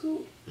at the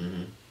school.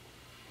 Mhm.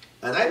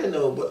 And I didn't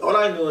know, but all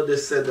I know, they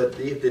said that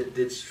if they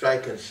did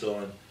strike and so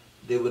on,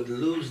 they would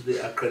lose the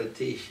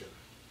accreditation.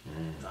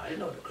 I didn't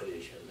know what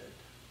accreditation meant.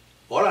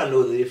 All I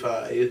know is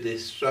if they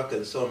struck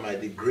and so on, my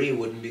degree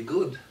wouldn't be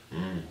good.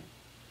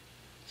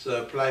 So I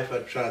applied for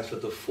a transfer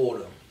to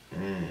Fordham.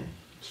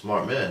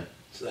 Smart man.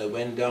 So I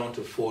went down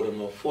to Fordham.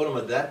 Now, Fordham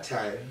at that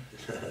time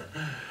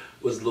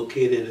was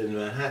located in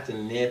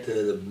Manhattan, near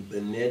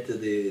to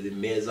the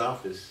mayor's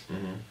office,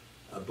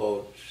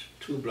 about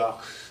 2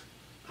 blocks,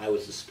 I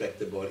would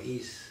suspect, about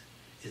east.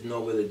 It's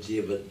not where the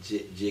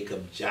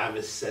Jacob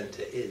Jarvis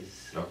Center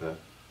is. Okay.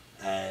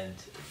 And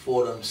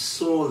Fordham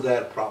sold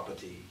that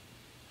property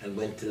and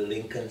went to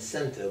Lincoln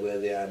Center, where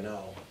they are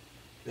now.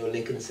 You know,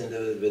 Lincoln Center,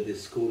 where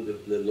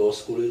the law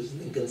school is.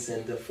 Lincoln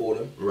Center,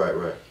 Fordham. Right.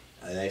 Right.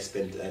 And I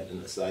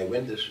so I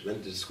went to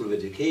the School of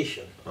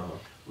Education,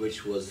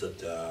 which was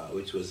at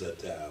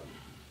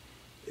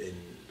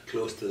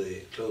close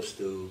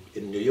to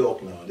in New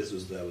York now. This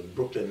was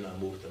Brooklyn. I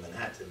moved to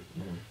Manhattan,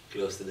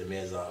 close to the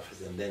mayor's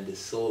office, and then they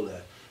sold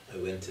that. I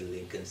went to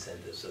Lincoln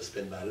Center. So I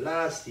spent my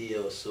last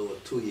year or so,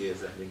 2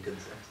 years at Lincoln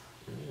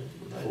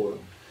Center. Fordham.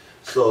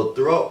 So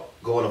throughout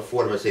going to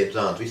Fordham and St.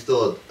 John's, we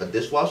still a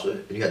dishwasher,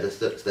 and you had that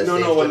same.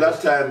 No. Well, that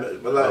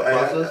time,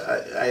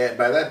 process? I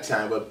by that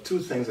time, but 2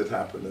 things that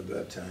happened at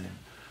that time.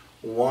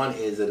 One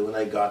is that when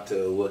I got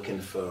to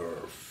working for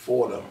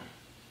Fordham,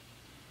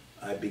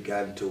 I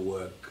began to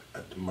work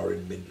at the Murray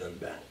Midland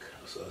Bank.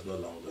 So I was no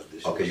longer a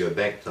dishwasher. Okay, you're a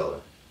bank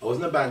teller. I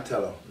wasn't a bank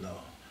teller, no.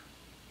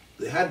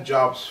 They had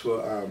jobs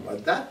for,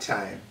 at that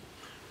time,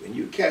 when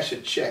you cash a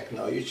check,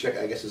 now you check,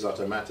 I guess it's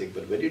automatic,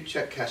 but when you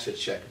cash a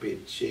check, be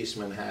it Chase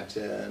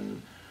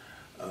Manhattan,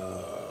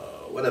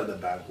 whatever the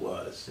bank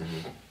was,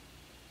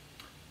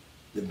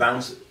 the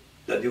banks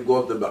that you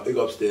go you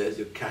go upstairs,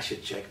 you cash a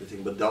check, the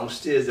thing, but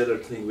downstairs there's a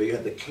thing where you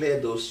have to clear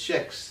those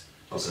checks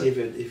to see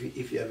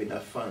if you have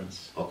enough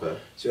funds. Okay.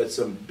 So you had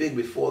some big,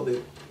 before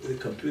the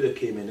computer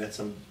came in, you had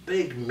some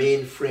big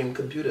mainframe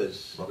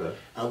computers. Okay.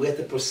 And we had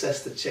to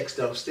process the checks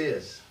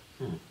downstairs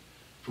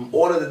from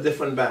all of the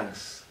different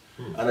banks.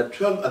 And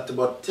at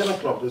about 10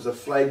 o'clock, there was a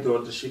flight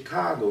going to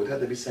Chicago. It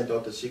had to be sent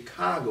out to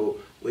Chicago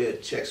where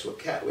checks were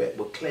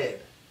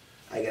cleared.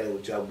 I got a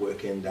job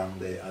working down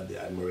there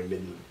at Marine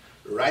Midland,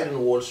 right on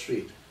Wall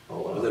Street.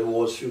 Oh, wow. But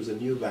Wall Street was a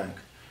new bank.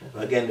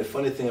 Okay. Again, the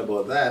funny thing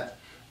about that,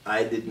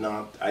 I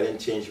didn't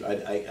change,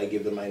 I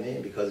gave them my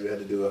name because we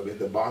had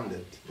to bond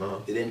it.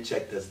 They didn't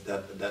check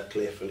that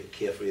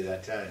carefully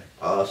that time.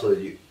 So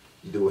you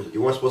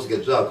weren't supposed to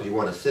get a job because you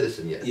weren't a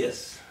citizen yet?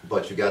 Yes.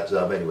 But you got the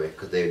job anyway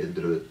because they didn't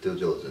do the due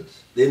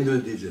diligence? They didn't do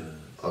the due diligence.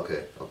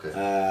 Okay.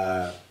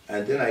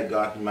 And then I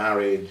got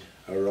married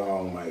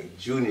around my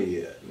junior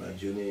year.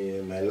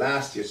 My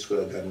last year of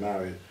school I got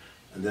married,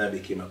 and then I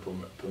became a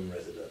permanent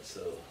resident.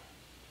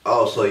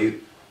 So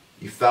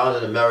you found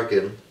an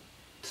American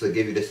to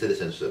give you the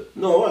citizenship?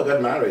 No, I got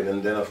married,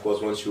 and then of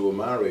course once you were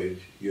married,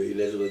 you're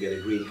eligible to get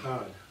a green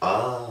card.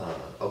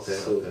 Okay.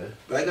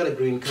 But I got a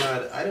green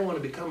card. I didn't want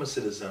to become a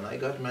citizen. I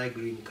got my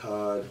green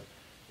card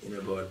in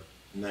about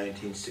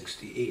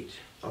 1968.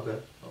 Okay.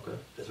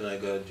 That's when I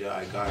got a job.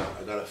 I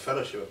got a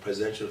fellowship, a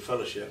presidential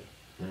fellowship,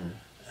 and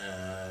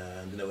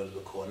then I went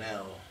to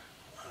Cornell.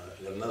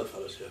 I got another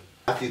fellowship.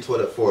 After you taught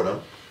at Fordham?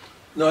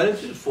 No, I didn't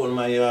teach at Fordham.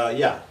 I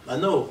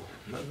know.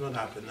 That's what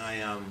happened.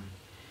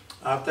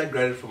 After I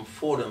graduated from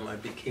Fordham, I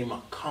became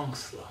a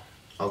counselor.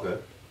 Okay.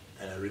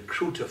 And a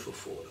recruiter for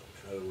Fordham.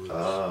 In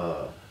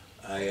other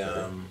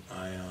words,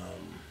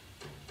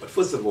 but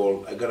first of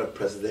all, I got a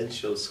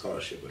presidential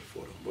scholarship at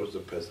Fordham. What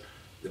was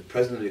the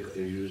president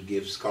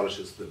gave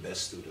scholarships to the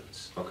best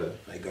students. Okay.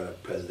 I got a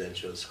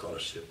presidential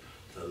scholarship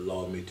that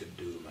allowed me to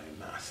do my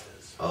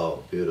master's.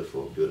 Oh,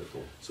 beautiful.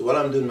 So while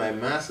I'm doing my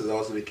master's, I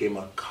also became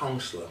a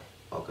counselor.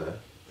 Okay.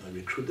 I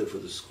recruited for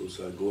the school,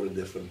 so I go to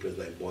different places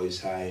like Boys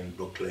High in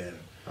Brooklyn,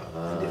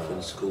 and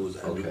different schools,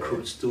 and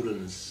recruit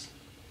students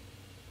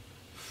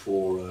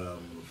for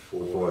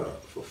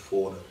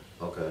Fordham.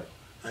 Okay.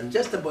 And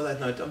just about that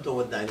night, I'm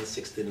talking about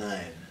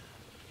 1969,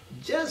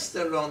 just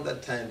around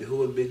that time, the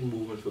whole big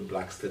movement for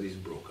Black Studies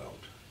broke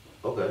out.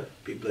 Okay.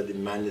 People are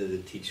demanding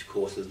to teach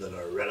courses that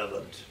are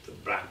relevant to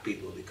black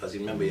people, because you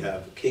remember you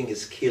have King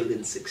is killed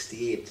in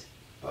 68.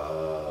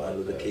 Martin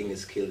Luther King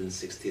is killed in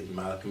 68,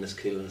 Malcolm is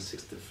killed in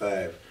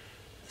 65.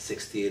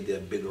 68, there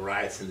are big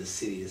riots in the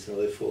city. Some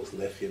of the folks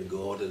left here to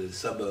go out to the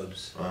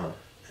suburbs.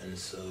 And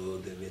so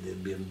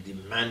they've been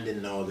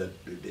demanding now that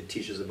they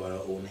teach us about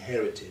our own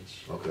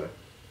heritage. Okay.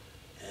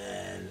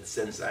 And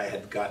since I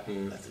had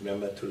gotten, I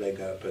remember too, I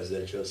got a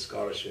presidential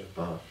scholarship.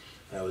 And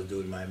I was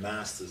doing my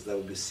master's. That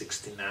would be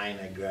 69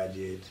 I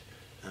graduated.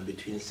 And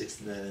between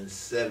 69 and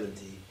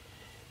 70,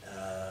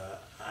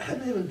 I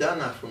hadn't even done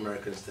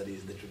Afro-American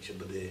studies literature,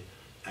 but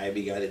I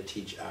began to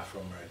teach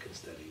Afro-American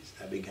studies.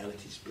 I began to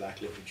teach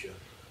black literature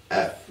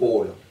at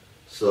Fordham.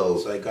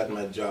 So I got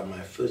my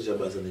first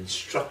job as an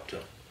instructor.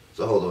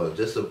 So hold on,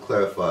 just to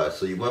clarify,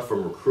 so you went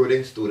from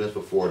recruiting students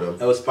for Fordham.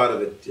 That was part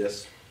of it,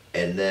 yes.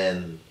 And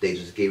then they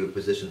just gave you a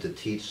position to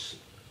teach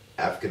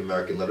African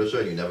American literature,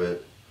 and you never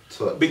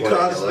taught.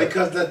 Because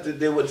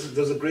there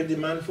was a great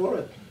demand for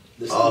it.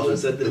 The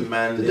students had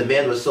demand. The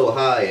demand was so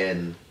high,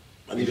 and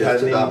you just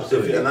took the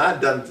opportunity. And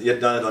you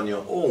had done it on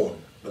your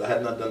own, but I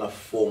had not done a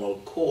formal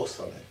course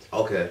on it.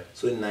 Okay.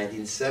 So in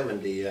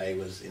 1970,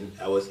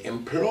 I was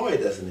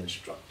employed as an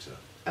instructor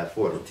at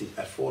Fordham.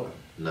 At Fordham.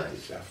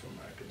 Nice.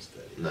 Afro-American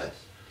studies.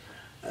 Nice.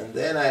 And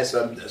then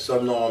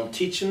so now I'm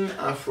teaching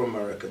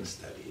Afro-American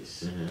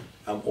studies.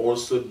 I'm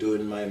also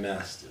doing my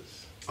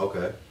master's.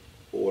 Okay.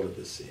 All at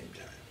the same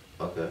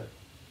time. Okay.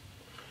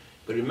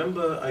 But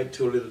remember, I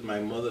told you that my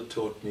mother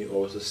taught me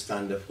always to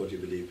stand up for what you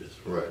believe is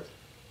right.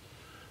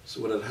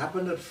 So what had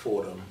happened at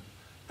Fordham,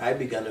 I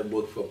began to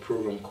work for a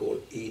program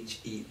called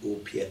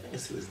HEOP, I think it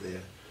still is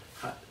there,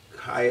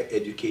 Higher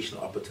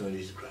Educational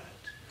Opportunities Grant,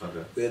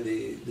 where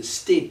the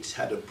state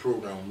had a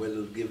program where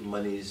they'll give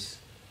monies,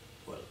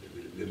 well,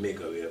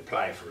 we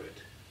apply for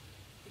it,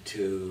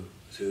 to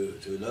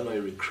not only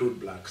recruit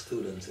black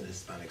students and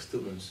Hispanic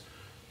students,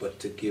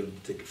 but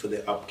for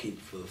their upkeep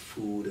for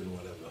food and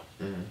whatever.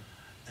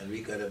 And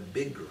we got a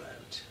big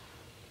grant.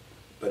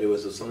 But it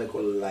was something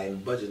called a line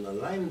budget. Now,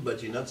 line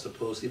budget, you're not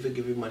supposed, if you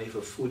give you money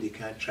for food, you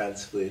can't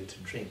transfer it to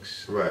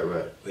drinks. Right.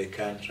 Or you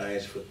can't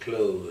transfer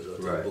clothes or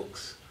to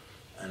books.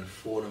 And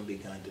Fordham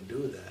began to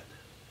do that.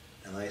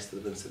 And I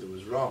still considered it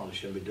was wrong. They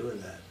shouldn't be doing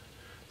that.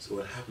 So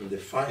what happened? They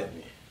fired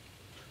me.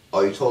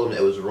 Oh, you told them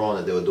it was wrong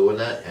that they were doing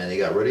that, and they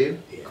got rid of you?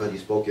 Because you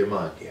spoke your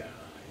mind? Yeah.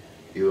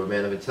 You were a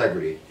man of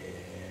integrity?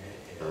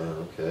 Yeah.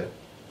 Okay.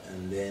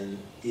 And then,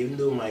 even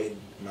though my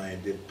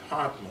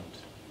department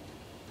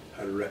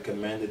had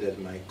recommended that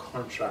my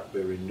contract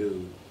be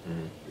renewed.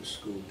 The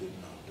school did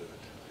not do it.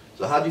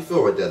 So how do you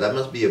feel with that? That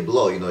must be a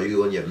blow. You know,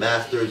 you on your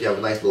master's, you have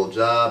a nice little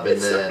job, and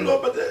It's then a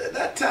blow, but at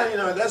that time, you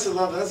know, that's a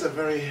lot. That's a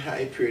very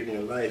high period in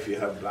your life. You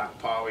have Black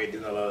Power, you're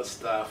doing a lot of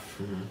stuff.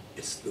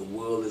 It's the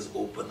world is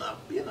open up.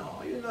 You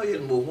you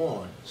move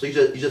on. so you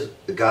just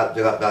got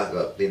back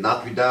up. They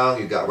knocked you down,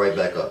 you got right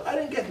back up. I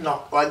didn't get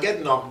knocked. Well, I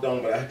get knocked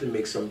down, but I had to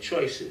make some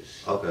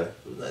choices. Okay.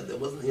 There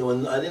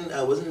wasn't,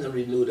 I wasn't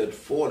renewed at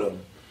Fordham,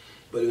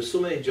 but there were so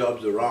many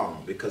jobs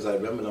around because I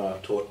remember now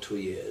I've taught 2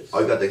 years. Oh,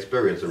 you got the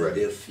experience already.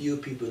 There are few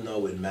people now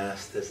with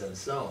masters and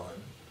so on.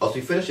 Oh, so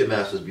you finished your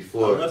master's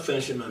before? I'm not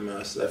finishing my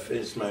master's. I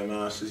finished my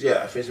master's.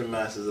 Yeah, I finished my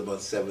master's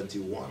about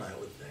 71, I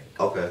would think.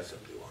 Okay.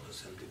 71 or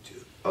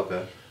 72.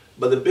 Okay.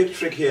 But the big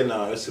trick here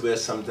now is where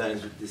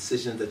sometimes the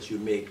decisions that you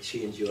make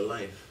change your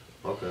life.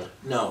 Okay.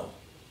 Now,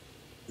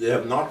 they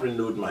have not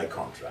renewed my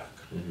contract.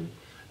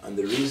 And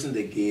the reason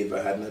they gave,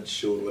 I had not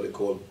showed what they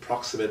call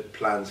proximate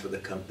plans for the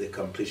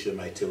completion of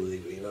my theology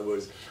degree. In other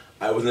words,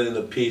 I was not in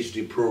a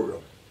PhD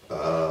program.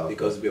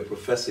 Because to be a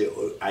professor,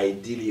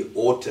 ideally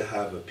ought to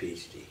have a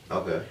PhD.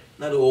 Okay.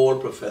 Not all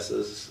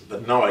professors,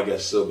 but now I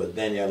guess so, but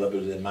then you had a little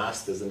bit of the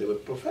masters and they were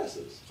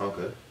professors.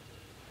 Okay.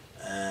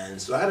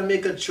 And so I had to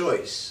make a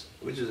choice,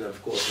 which is,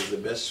 of course, was the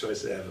best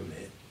choice I ever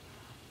made.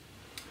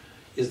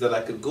 Is that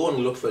I could go and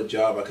look for a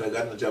job. I could have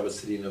gotten a job at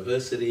City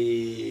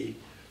University,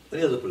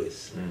 any other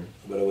place,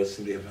 but I would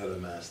simply have had a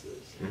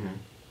master's.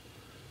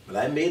 But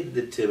I made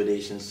the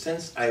determination,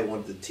 since I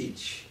wanted to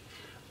teach,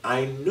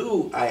 I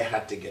knew I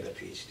had to get a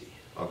PhD.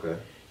 Okay.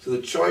 So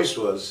the choice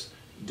was,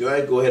 do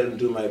I go ahead and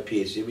do my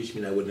PhD, which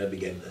means I would not be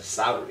getting a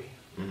salary,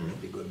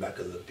 I'd be going back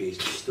as a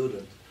PhD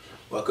student,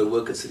 or I could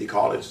work at City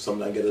College,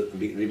 sometimes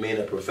remain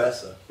a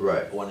professor,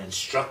 Right. or an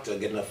instructor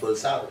getting a full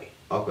salary.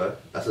 Okay.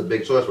 That's a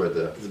big choice right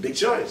there. It's a big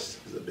choice.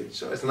 It's a big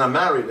choice. And I'm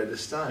married at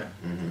this time.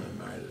 I'm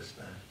married at this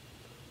time.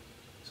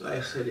 So I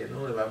said, if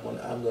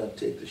I'm going to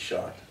take the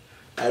shot.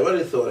 I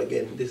really thought,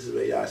 again, this is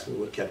where you asked me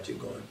what kept you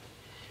going.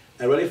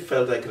 I really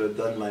felt I could have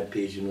done my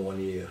PhD in 1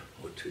 year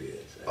or 2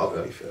 years. I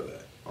really felt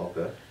that.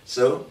 Okay.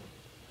 So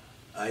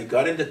I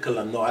got into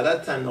Columbia. No, at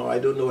that time, no, I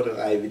don't know what an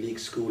Ivy League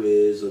school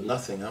is or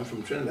nothing. I'm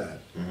from Trinidad.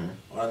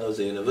 All I know is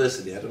a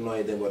university. I don't know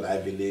anything about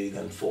Ivy League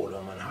and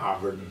Fordham and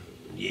Harvard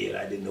and Yale.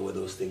 I didn't know what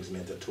those things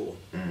meant at all.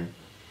 In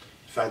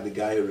fact, the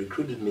guy who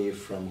recruited me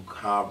from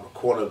Harvard,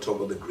 Cornell, talked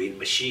about the Green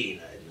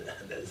Machine.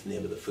 That's the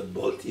name of the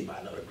football team.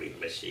 I know what the Green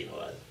Machine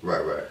was.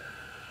 Right, right.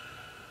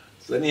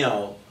 So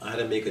anyhow, I had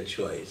to make a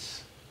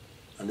choice.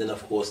 And then,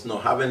 of course, now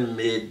having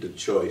made the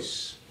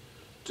choice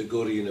to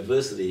go to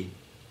university,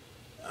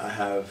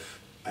 I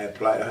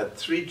applied. I had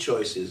 3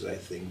 choices, I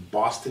think.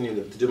 Boston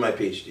to do my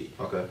PhD.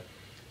 Okay.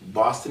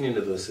 Boston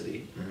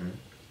University,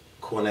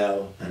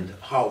 Cornell, and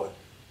Howard.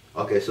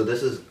 Okay, so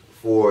this is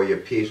for your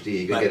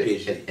PhD. You My can get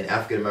PhD. it in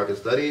African American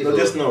Studies? No,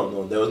 or?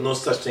 no. There was no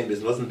such thing.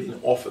 This wasn't being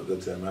offered at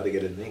the time. I had to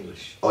get it in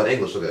English. Oh, in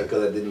English, okay.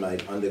 Because I did my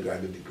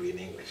undergraduate degree in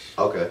English.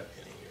 Okay.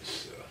 In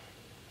English,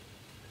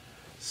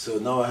 so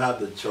now I have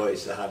the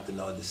choice. I have to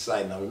now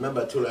decide. Now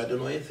remember, I told you I don't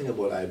know anything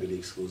about Ivy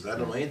League schools. I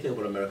don't know anything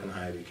about American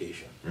higher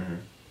education.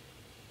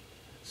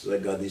 So I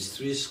got these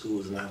 3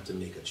 schools and I have to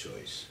make a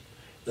choice.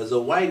 There's a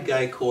white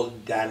guy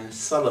called Dan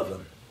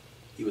Sullivan.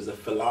 He was a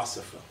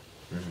philosopher.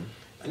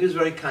 And he was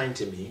very kind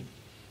to me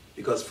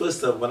because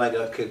first when I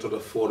got kicked out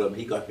of Fordham,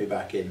 he got me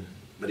back in.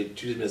 But he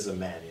treated me as a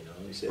man,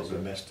 He says, you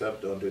messed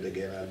up, don't do it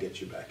again, I'll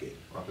get you back in.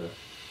 Okay.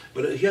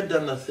 But he had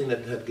done a thing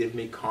that had given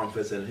me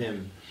confidence in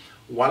him.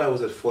 While I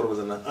was at Fordham as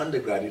an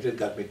undergraduate, he had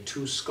got me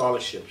 2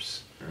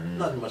 scholarships.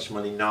 Not much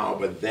money now,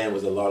 but then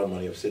was a lot of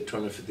money. I would say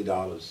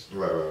 $250.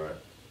 Right.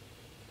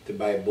 To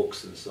buy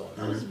books and so on.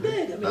 That was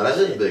big. I mean, No, that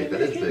is big.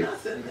 That is big.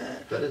 Nothing, man.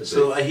 That is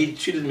so big. he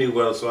treated me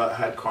well, so I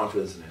had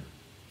confidence in him.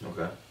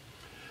 Okay.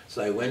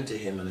 So I went to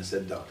him and I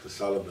said, Dr.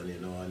 Sullivan,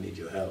 I need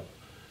your help.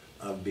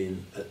 I've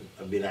been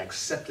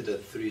accepted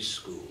at 3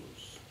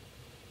 schools.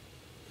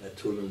 And I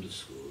told him the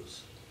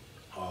schools: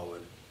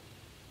 Howard,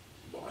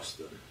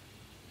 Boston,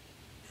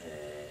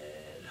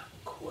 and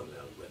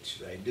Cornell. What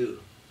should I do?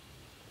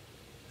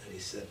 And he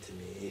said to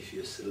me, if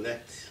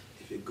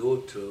you go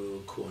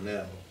to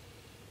Cornell,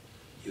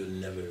 you'll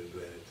never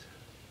regret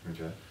it.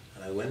 Okay.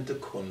 And I went to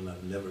Cornell,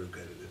 I've never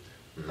regretted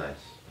it. Nice.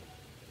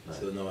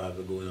 So now I have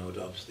to go out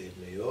to upstate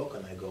New York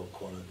and I go to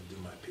Cornell to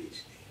do my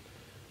PhD.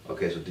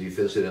 Okay, so do you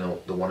finish it in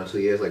the 1 or 2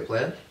 years like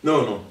planned?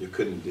 No, you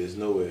couldn't. There's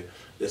no way.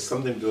 There's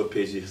something to do a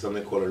PhD,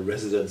 something called a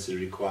residency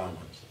requirement.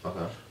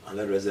 Okay. And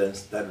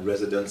that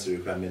residency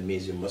requirement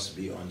means you must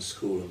be on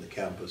school on the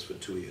campus for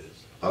 2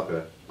 years.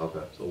 Okay.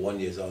 So 1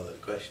 year is out of the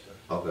question.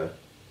 Okay.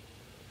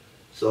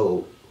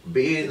 So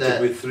being It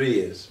that took me 3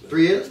 years.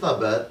 3 years, not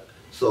bad.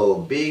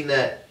 So being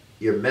that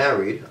you're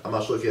married, I'm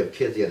not sure if you have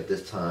kids yet at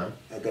this time.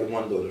 I got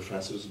 1 daughter.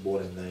 Frances was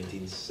born in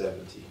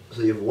 1970.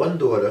 So you have 1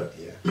 daughter.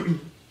 Yeah.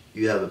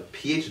 You have a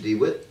PhD.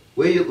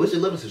 What's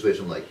your living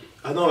situation like?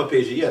 I don't have a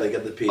PhD yet. I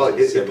got the PhD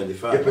in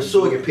 75. You're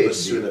pursuing a PhD.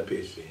 Pursuing a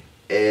PhD.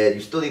 And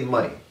you still need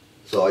money.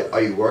 So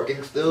are you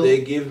working still?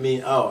 They give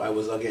me, I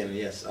was again,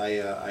 yes.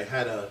 I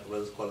had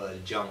what's called a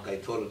junk.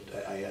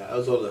 I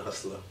was all a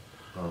hustler.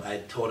 I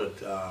taught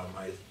it.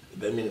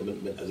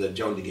 As a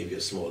adjunct, they gave you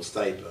a small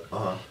stipend.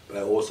 Uh-huh. But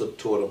I also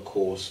taught a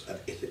course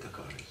at Ithaca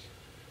College.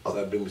 So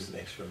that brings some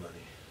extra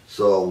money.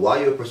 So while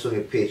you were pursuing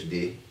your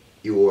PhD,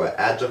 you were an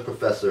adjunct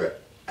professor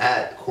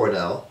at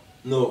Cornell.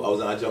 No, I was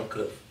an adjunct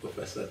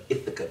professor at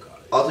Ithaca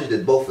College. Also, you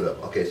did both of them.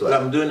 Okay, so but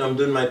I'm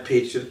doing my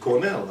PhD at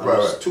Cornell. I'm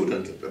a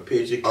student, a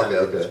PhD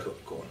candidate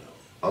at Cornell.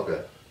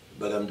 Okay.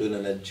 But I'm doing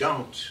an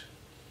adjunct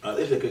at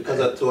Ithaca because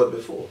I taught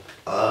before.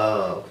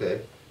 Ah,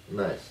 okay,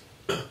 nice.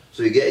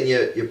 So you're getting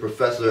your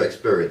professor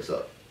experience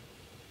up.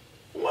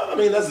 Well, I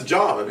mean, that's a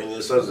job. I mean,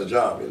 it's a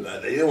job. You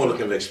know, they don't want to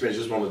look at experience,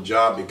 just want a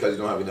job because you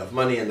don't have enough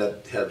money, and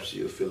that helps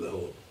you fill the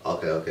hole.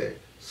 Okay.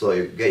 So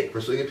you're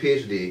pursuing a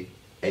PhD,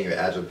 and you're an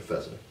adjunct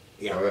professor.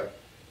 Yeah. All right.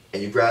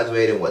 And you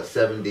graduated in what,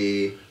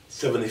 70?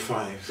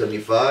 75.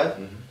 75?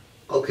 Mm-hmm.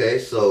 Okay,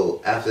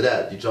 so after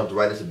that, you jumped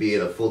right into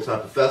being a full-time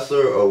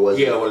professor, or was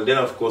Yeah, well, then,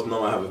 of course,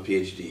 now I have a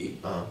PhD,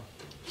 Uh-huh.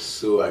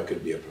 so I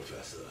could be a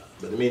professor.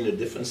 But I mean, the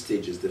different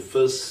stages. The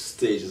first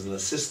stage is an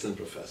assistant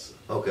professor.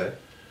 Okay.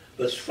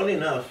 But it's funny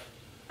enough,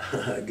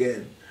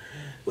 again,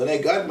 when I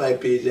got my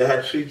PhD, I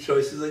had three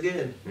choices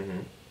again. Mm-hmm.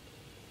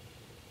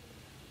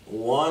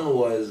 One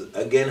was,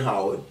 again,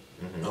 Howard.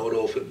 Mm-hmm. Howard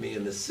offered me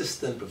an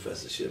assistant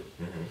professorship,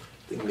 Mm-hmm.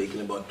 I think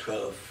making about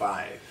 12.5.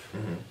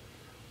 Mm-hmm.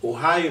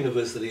 Ohio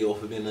University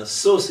offered me an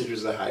associate, which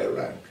is a higher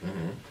rank,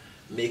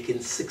 Mm-hmm. making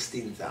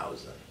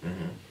 16,000.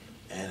 Mm-hmm.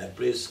 And a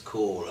place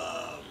called,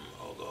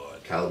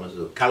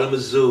 Kalamazoo.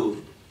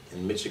 Kalamazoo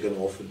in Michigan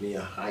offered me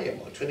a higher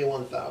amount,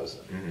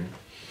 21,000. Mm-hmm.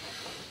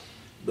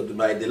 But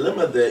my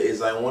dilemma there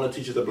is I want to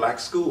teach at a black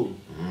school.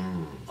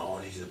 Mm. I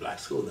want to teach at a black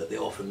school. That they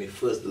offered me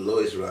first the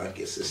lowest rank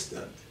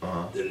assistant,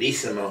 Uh-huh. the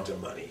least amount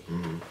of money.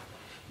 Mm-hmm.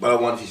 But I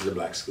want to teach at a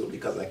black school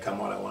because I come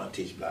out, I want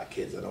to teach black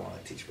kids. I don't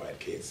want to teach white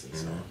kids and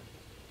so on.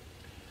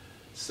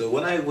 So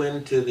when I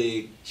went to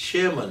the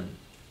chairman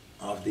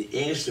of the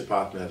English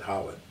department at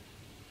Howard,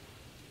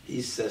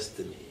 he says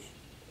to me,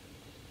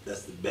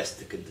 that's the best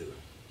they could do.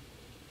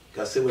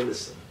 Because I said, well,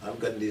 listen, I've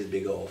gotten these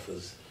big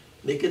offers.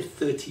 Make it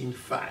 13.5.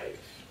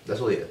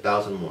 That's only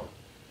 1,000 more.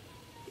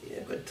 Yeah,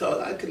 but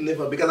I could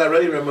live up because I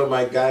already remember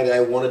my guy that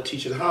I want to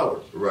teach at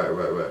Howard. Right.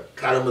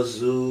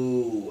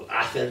 Kalamazoo,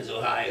 Athens,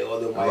 Ohio, all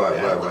the white guys.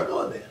 I want to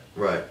go there.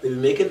 Right. They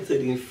make it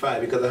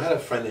 13.5 because I had a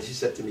friend and she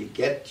said to me,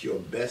 get your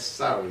best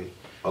salary.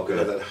 Okay.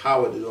 Because at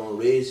Howard they don't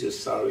raise your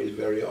salaries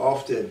very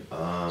often.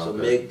 So Okay.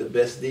 make the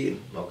best deal.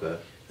 Okay.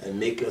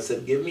 And I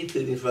said, give me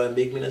 13.5,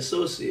 make me an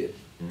associate.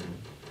 Mm-hmm.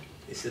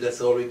 He said, that's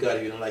all we got.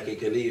 If you don't like it, you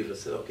can leave. I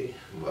said, okay.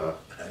 Wow.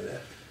 I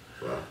left.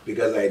 Wow.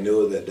 Because I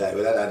know that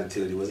with that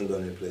attitude, it wasn't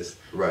going to place.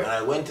 Right. And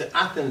I went to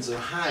Athens,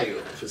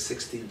 Ohio for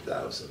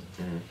 16,000.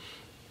 Mm-hmm.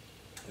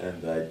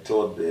 And I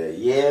taught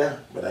there,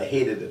 but I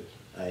hated it.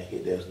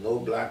 There's no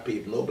black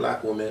people, no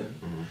black women,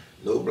 Mm-hmm.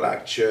 no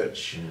black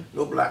church,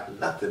 no black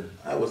nothing.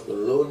 I was the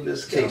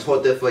loneliest So you guy.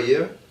 taught there for a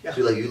year? Yeah.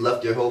 So you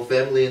left your whole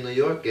family in New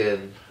York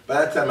and...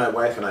 By that time, my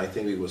wife and I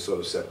think we were sort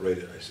of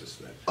separated, I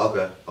suspect.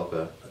 Okay.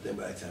 I think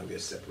by that time we were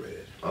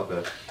separated.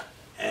 Okay.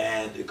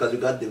 And because we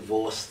got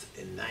divorced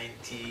in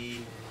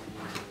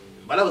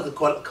well, I was at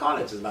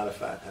college, as a matter of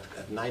fact,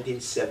 at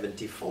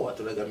 1974. I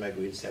thought I got married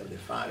in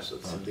 75, so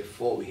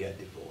 74 we had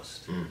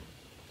divorced. Mm.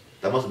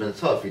 That must have been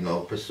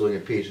tough, pursuing a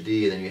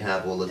PhD and then you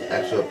have all this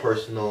extra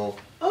personal...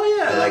 Oh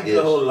yeah, I baggage.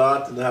 a whole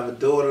lot, and I have a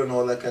daughter and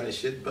all that kind of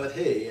shit, but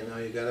hey,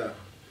 you gotta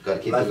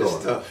keep life it going.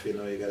 is tough, you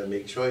gotta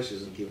make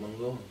choices and keep on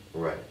going.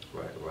 Right.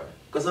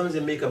 Because sometimes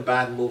you make a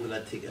bad move and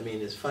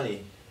it's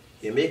funny,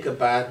 you make a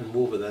bad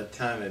move at that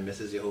time and it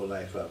messes your whole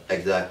life up.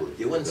 Exactly.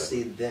 You wouldn't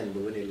see it then,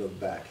 but when you look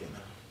back,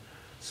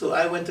 So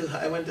I went to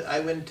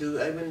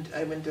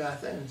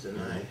Athens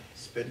and I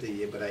spent a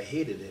year, but I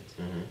hated it.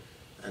 Mm-hmm.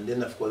 And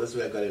then of course that's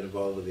where I got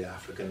involved with the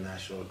African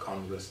National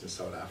Congress in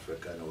South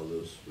Africa and all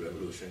those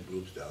revolutionary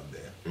groups down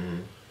there.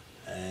 Mm-hmm.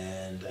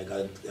 And I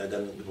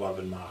got involved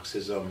in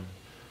Marxism,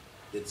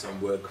 did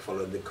some work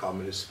following the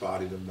Communist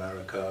Party of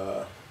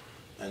America,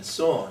 and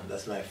so on.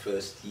 That's my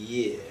first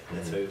year.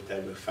 That's why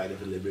we were fighting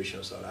for the liberation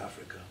of South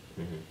Africa.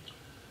 Mm-hmm.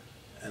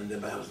 And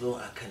then I was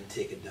I couldn't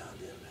take it down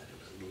there, man. It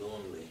was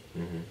lonely.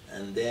 Mm-hmm.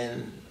 And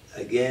then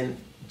again,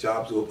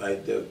 jobs. I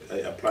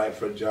applied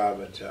for a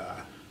job at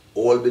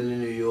Albany,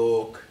 New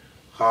York,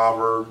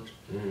 Harvard.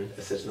 Mm-hmm.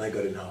 I said, and I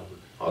got in Harvard.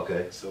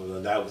 Okay.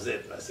 So that was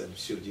it. I said,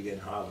 shoot, you get in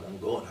Harvard. I'm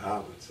going to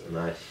Harvard. So,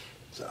 Nice.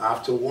 so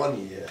after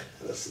 1 year,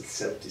 that's in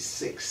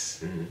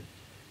 76. Mm-hmm.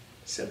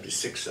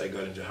 76, I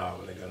got into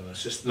Harvard. I got an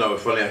assistant. No,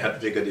 funny, I had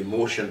to take a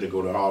demotion to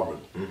go to Harvard.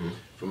 Mm-hmm.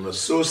 From an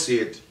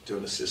associate to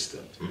an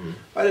assistant. Mm-hmm.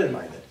 I didn't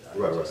mind it. I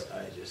Right.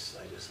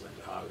 just went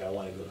to Harvard. I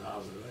wanted to go to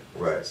Harvard,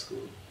 right? Right. That's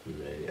school.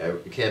 Man,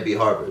 you can't beat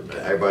Harvard, man.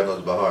 Everybody knows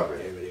about Harvard.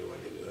 Everybody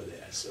wanted to go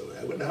there. So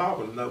I went to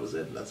Harvard and that was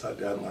it. And that's how I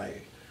got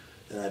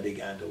then I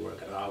began to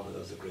work at Harvard. That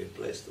was a great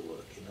place to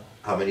work,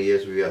 How many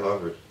years were you at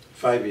Harvard?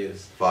 5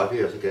 years. 5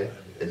 years, okay. 5 years.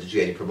 And did you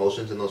get any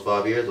promotions in those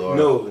 5 years? Or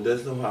No,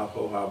 that's not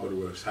how Harvard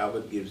works.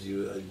 Harvard gives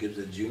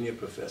a junior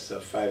professor a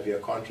 5-year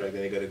contract,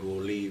 then you got to go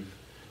leave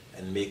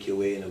and make your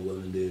way in the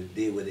world, and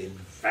they would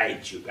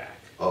invite you back.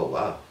 Oh,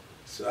 wow.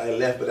 So I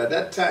left, but at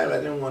that time I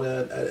didn't want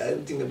to. I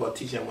didn't think about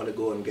teaching. I wanted to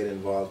go and get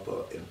involved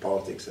in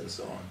politics and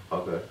so on.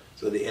 Okay.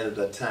 So at the end of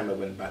that time, I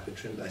went back to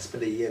Trinidad. I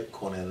spent a year at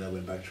Cornell, and I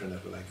went back to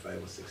Trinidad for like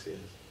 5 or 6 years.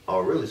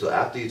 Oh, really? So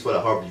after you taught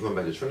at Harvard, you went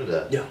back to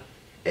Trinidad? Yeah.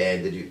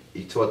 And did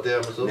you taught there?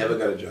 Never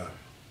got a job.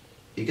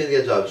 You couldn't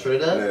get a job in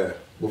Trinidad? Yeah.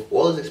 With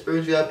all this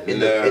experience you have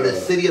in the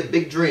city of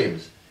big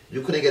dreams,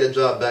 you couldn't get a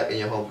job back in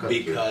your home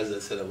country? Because I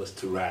said I was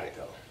too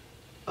radical.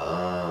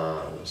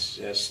 Ah. I was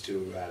just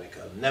too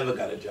radical. Never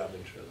got a job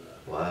in Trinidad.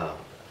 Wow.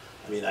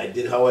 I mean, I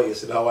did you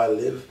said how I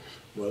live.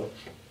 Well,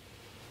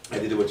 I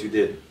did what you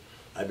did.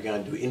 I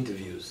began to do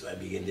interviews. I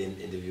began to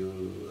interview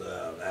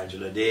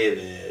Angela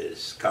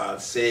Davis, Carl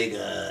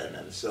Sagan,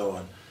 and so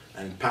on,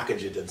 and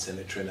package it and send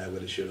it to Trinidad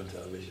with a show on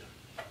television.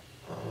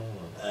 Oh.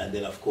 And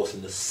then, of course,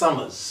 in the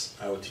summers,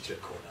 I would teach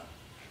at Cornell.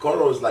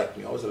 Cornell always liked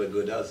me. I always had a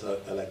good house.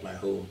 I like my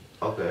home.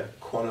 Okay.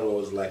 Cornell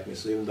always liked me.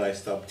 So even though I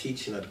stopped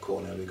teaching at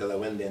Cornell, because I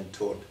went there and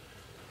taught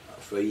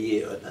for a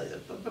year,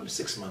 probably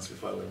 6 months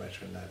before I went back to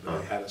Trinidad, but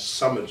I had a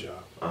summer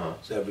job.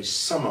 So every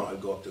summer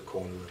I'd go up to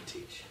Cornell and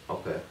teach.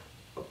 Okay.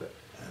 Okay.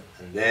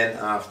 And then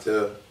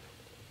after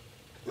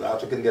I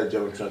couldn't get a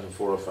job in Trinidad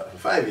for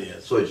 5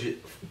 years. So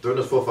during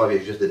those 4 or 5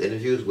 years, you just did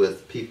interviews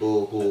with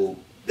people who...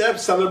 They have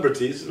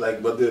celebrities, like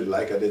what they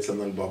like. I did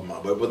something on Bob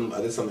Marley, but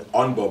I did something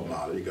on Bob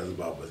Marley because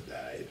Bob was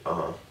died.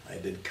 I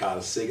did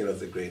Carl Sagan,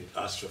 was a great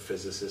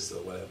astrophysicist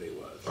or whatever he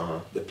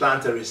was. The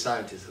planetary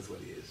scientist is what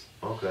he is.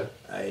 Okay.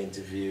 I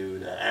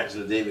interviewed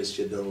Angela Davis.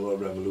 She had done a lot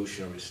of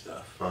revolutionary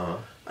stuff.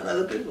 And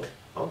other people.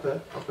 Okay.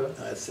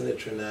 Okay. I sent it to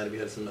Trinidad.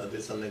 I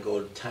did something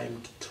called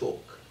Time to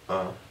Talk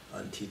on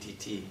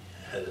TTT.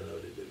 I don't know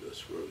they did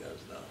those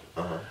programs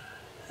now.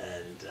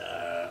 And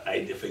I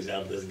did, for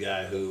example, this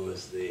guy who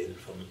was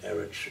from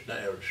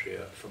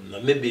Eritrea, from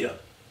Namibia.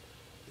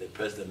 The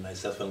president,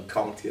 myself, and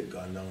County had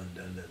gone down and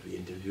done that. We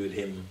interviewed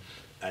him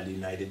at the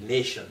United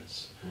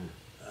Nations.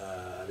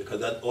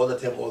 Because all the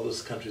time, all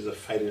those countries are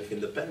fighting for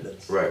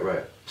independence. Right,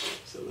 right.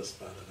 So that's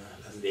part of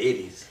that. That's the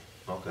 80s.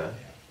 Okay.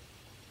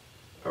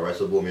 Yeah. All right,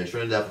 so boom, you're in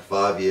Trinidad for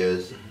 5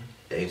 years,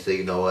 and you say,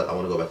 you know what, I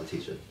want to go back to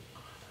teaching.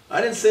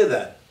 I didn't say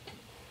that.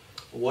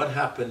 What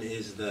happened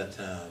is that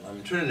I'm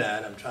in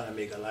Trinidad. I'm trying to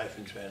make a life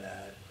in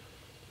Trinidad.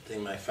 I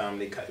think my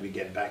family, we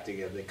get back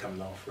together. They come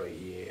down for a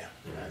year,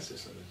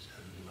 Francis and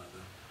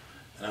mother.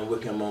 And I'm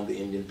working among the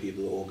Indian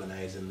people,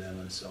 organizing them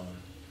and so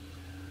on.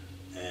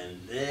 And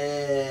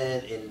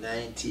then in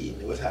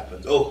what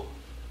happened? Oh,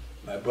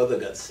 my brother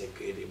got sick.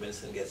 Eddie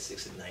Winston got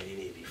sick in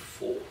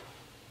 1984.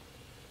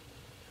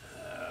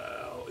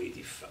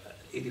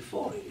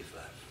 84,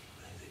 85.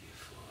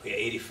 Yeah,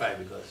 85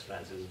 because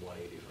Francis was born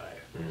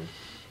 85.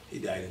 He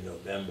died in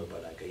November,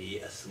 but like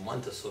a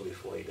month or so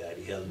before he died,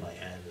 he held my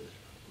hand,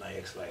 my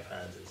ex-wife's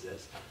hands, and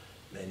says,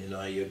 "Man, you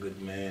know you're a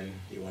good man.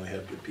 You want to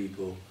help your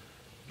people,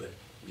 but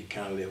you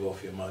can't live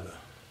off your mother.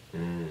 So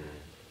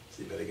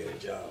you better get a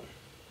job."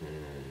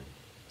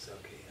 It's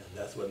okay, and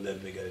that's what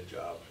led me to get a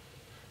job.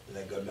 And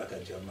I got back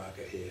at job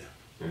market here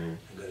and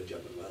got a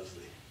job at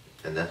Wellesley.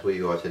 And that's where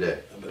you are today.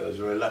 But I was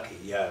very lucky.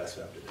 Yeah, that's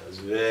what I did. I was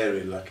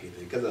very lucky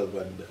because I was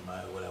when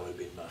I would have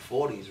been in my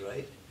 40s,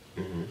 right?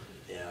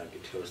 Yeah, I'd be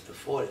close to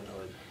 40. You know,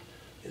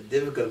 it's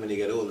difficult when you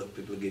get older.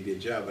 People give you a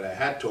job, but I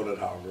had taught at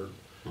Harvard.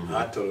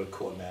 I had taught at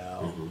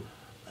Cornell,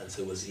 and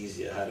so it was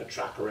easier. I had a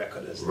track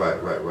record.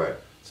 Right.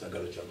 So I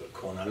got a job at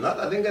Cornell.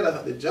 I think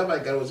that the job I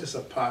got was just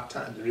a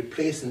part-time, a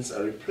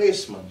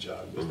replacement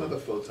job. It was not a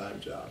full-time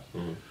job.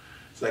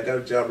 So I got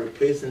a job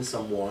replacing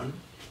someone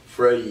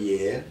for a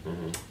year,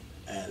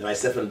 and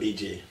myself and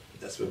BJ.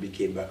 That's where we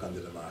came back onto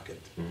the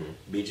market.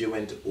 BJ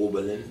went to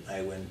Oberlin,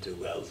 I went to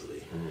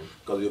Wellesley.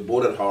 Because we were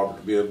both at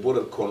Harvard, we were both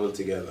at Cornell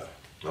together.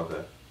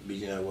 Okay.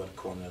 BJ and I were at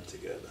Cornell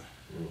together.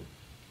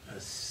 I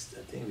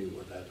think we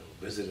were at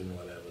visiting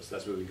whatever, so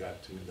that's where we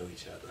got to know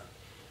each other.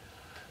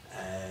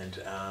 And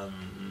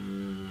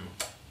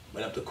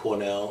went up to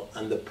Cornell,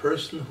 and the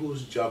person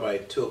whose job I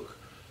took,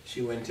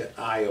 she went to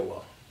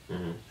Iowa,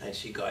 and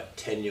she got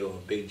tenure,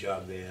 a big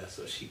job there,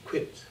 so she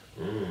quit.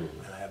 And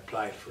I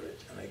applied for it,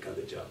 and I got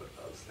the job at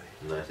Wellesley.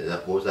 Nice. And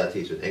what was that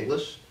teaching?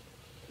 English?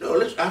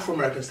 No,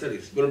 Afro-American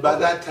Studies. But by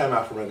that time,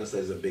 Afro-American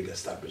Studies is a big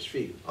established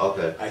field.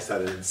 Okay. I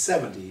started in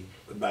 70,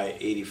 but by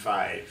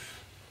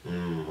 85,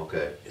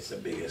 okay. It's a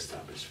big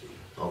established field.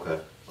 Okay.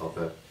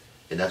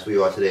 And that's where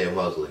you are today in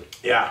Wellesley?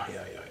 Yeah.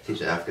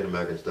 Teaching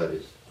African-American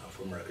Studies?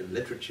 Afro-American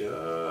literature,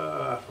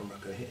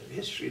 Afro-American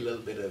history, a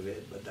little bit of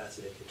it, but that's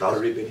it.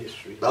 Caribbean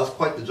history. That was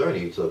quite the journey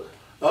you took.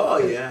 Oh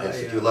yeah, and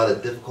took you a lot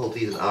of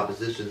difficulties and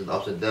oppositions and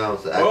ups and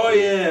downs to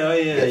actually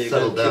get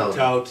settled down.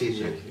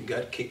 You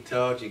got kicked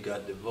out, you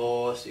got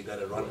divorced, you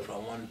got to run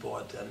from one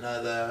port to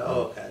another,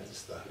 all kinds of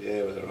stuff. Yeah,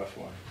 it was a rough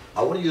one.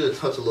 I wanted you to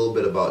touch a little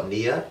bit about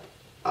NIAP.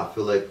 I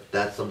feel like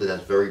that's something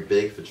that's very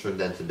big for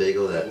Trinidad and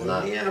Tobago.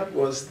 NIAP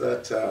was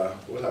that,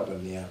 what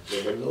happened NIAP?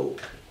 There were no,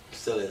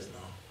 still is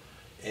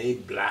now, any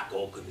black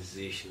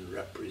organization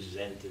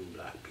representing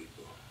black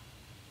people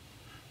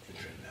in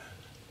Trinidad.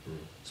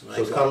 So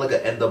it's kind of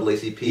like an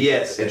NAACP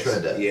in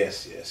Trinidad?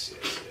 Yes.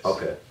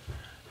 Okay.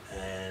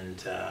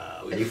 And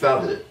you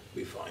founded it?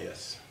 We founded,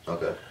 yes.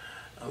 Okay.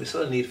 And we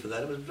saw a need for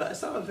that.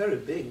 It's not very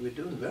big. We're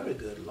doing very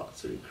good.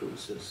 Lots of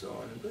recruits and so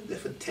on. We're there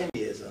for 10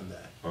 years on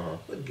that.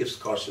 But give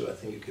scholarship, I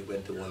think you could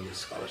went to one of the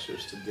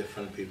scholarships to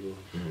different people,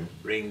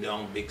 bring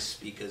down big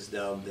speakers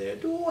down there,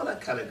 do all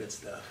that kind of good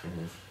stuff.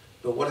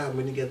 But what happened?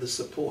 We didn't get the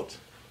support.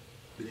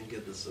 We didn't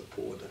get the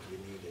support that we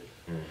needed.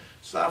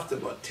 So after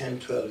about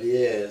 10, 12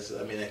 years,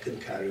 I mean, I couldn't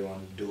carry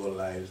on dual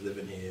lives,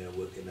 living here,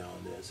 working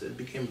down there. So it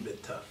became a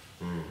bit tough.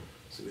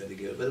 So we had to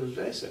give it. But it was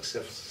very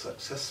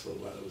successful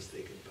while I was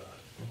taking part.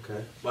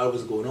 Okay. While it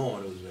was going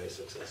on, it was very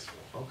successful.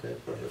 Okay,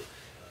 perfect.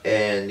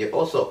 And you're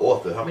also an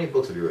author. How many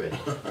books have you written?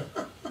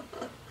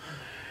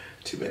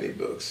 Too many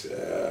books.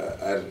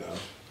 I don't know.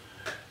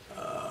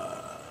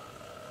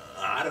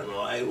 I don't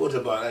know. I wrote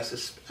about.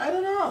 I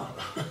don't know.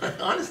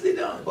 Honestly,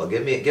 don't. Well,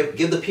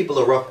 give the people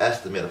a rough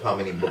estimate of how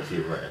many books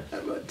you've written.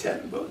 About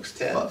 10 books.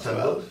 10. About 10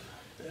 12. books.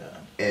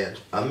 Yeah. And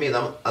I mean,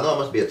 I know it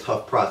must be a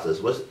tough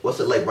process. What's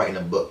it like writing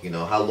a book? You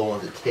know, how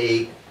long does it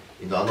take?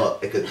 You know, I know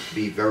it could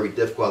be very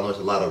difficult. I know it's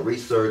a lot of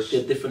research.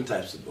 There are different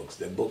types of books.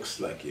 There are books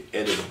like you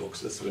edit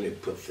books. That's when you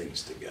put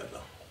things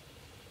together.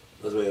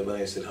 That's why when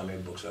I said how many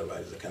books I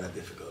write, it's kind of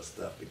difficult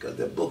stuff because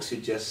the books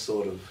you just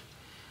sort of,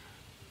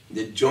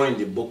 they join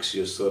the books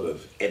you sort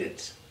of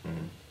edit.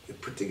 You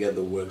put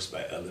together works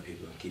by other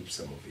people and keep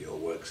some of your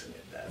works in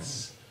it.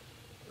 That's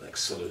like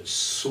sort of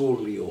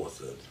solely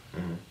authored.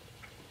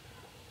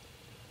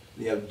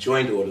 You have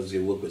joint authors,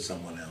 you work with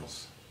someone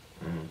else.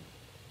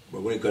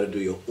 But when you got to do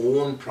your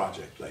own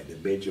project, like the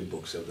major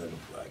books I've done,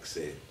 like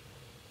say,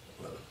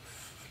 well,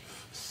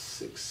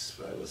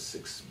 5 or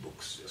 6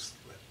 books just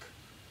like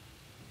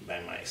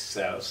by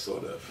myself,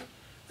 sort of.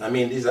 I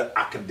mean, these are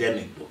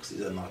academic books.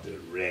 These are not the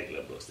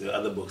regular books. There are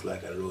other books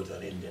like I wrote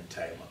on Indian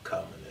time or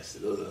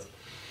commonest. Those are,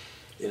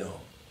 you know,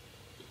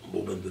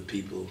 Movement with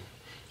People,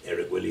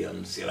 Eric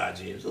Williams, Sila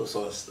James. Those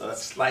sort of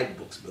that's slight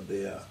books, but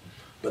they're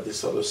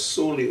sort of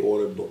solely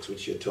ordered books,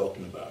 which you're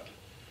talking about.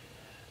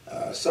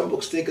 Some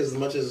books take as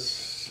much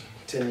as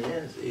 10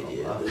 years, 8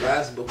 years. Wow. The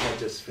last book I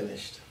just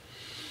finished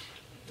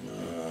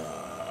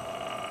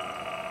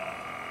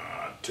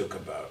took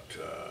about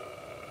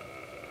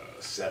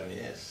 7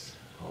 years.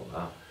 Oh,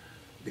 wow.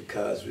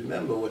 Because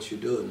remember what you're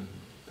doing,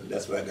 and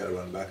that's why I got to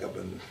run back up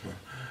and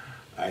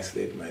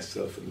isolate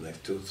myself for the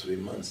next 2 or 3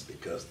 months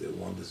because they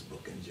want this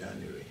book in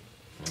January.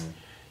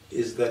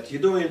 Is that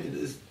you're doing,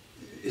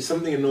 it's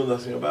something you know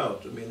nothing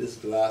about. I mean, this is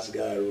the last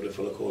guy I wrote, a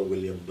fellow called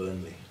William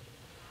Burnley,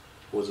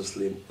 who was a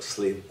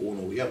slave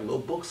owner. We have no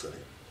books on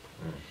him.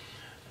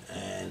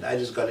 And I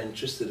just got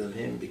interested in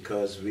him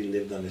because we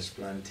lived on his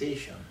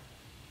plantation.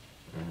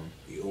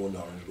 We owned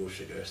Orange Grove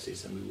Sugar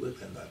Estates and we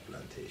worked on that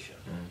plantation.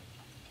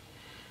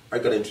 I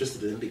got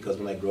interested in him because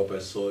when I grew up I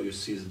saw you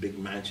see his big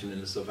mansion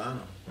in the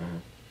savannah.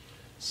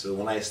 So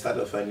when I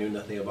started off I knew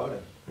nothing about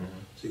him.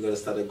 So you got to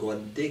start to go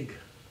and dig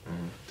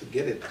to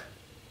get it.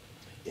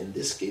 In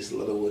this case, a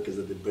lot of work is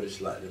at the British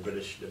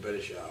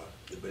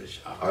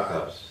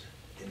Archives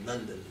in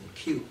London, in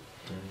Kew.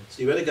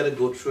 So you really got to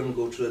go through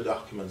the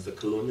documents, the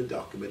colonial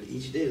document.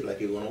 Each day is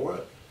like you're going to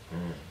work.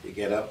 You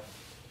get up,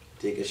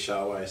 take a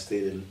shower. I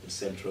stayed in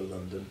central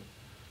London,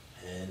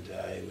 and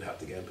I would have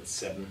to get up at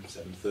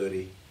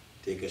 7:30,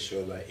 take a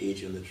shower by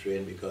 8 on the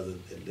train because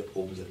it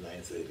opens at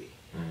 9:30.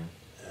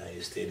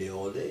 You stay there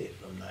all day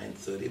from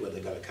 9:30, but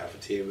they got a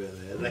cafeteria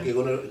there. Like you're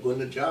going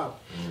to the job.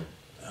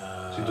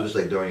 So you do this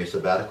like during your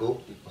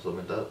sabbatical or something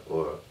like that,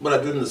 or? Well, I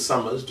do it in the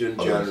summers, during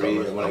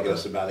January, and when I get a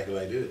sabbatical,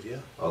 I do it.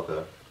 Yeah.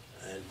 Okay.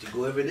 And you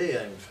go every day.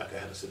 In fact, I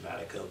had a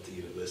sabbatical at the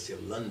University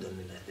of London,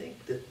 and I think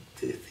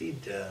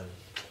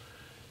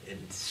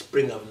in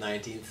spring of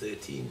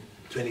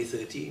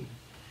 2013.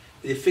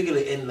 They figure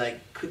they end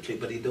like quickly,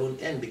 but they don't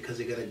end because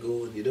you gotta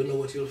go and you don't know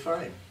what you'll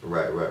find.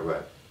 Right.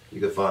 You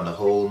can find a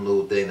whole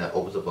new thing that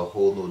opens up a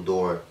whole new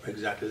door.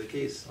 Exactly the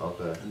case.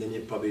 Okay. And then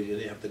you probably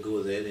have to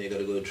go there, then you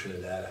gotta go to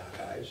Trinidad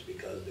Archives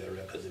because there are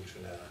records in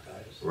Trinidad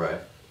Archives.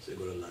 Right. So you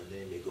go to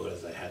London, you go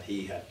as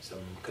he had some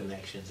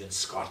connections in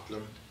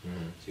Scotland. So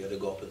you gotta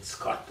go up in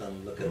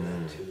Scotland, look at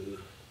that too.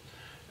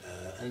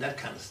 And that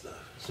kind of stuff.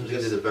 Seems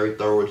like you did a very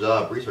thorough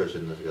job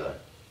researching this guy.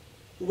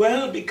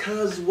 Well,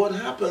 because what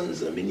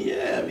happens, it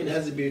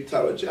has to be a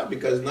thorough job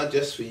because it's not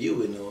just for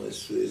you,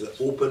 it's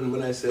open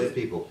when I say... For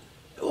people.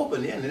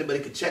 Open, yeah, and anybody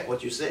could check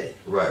what you say.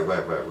 Right.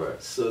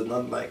 So it's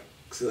not like,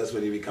 so that's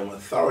when you become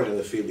authority in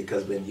the field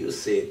because when you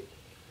say it,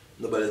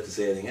 nobody else can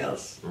say anything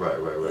else. Right.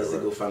 Unless they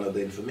go find out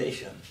the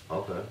information.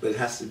 Okay. But it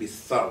has to be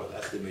thorough,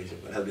 that's the major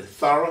point. It has to be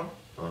thorough,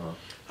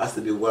 has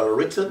to be well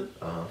written,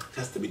 it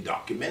has to be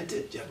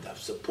documented, you have to have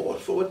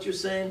support for what you're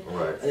saying,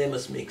 right. And it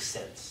must make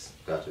sense.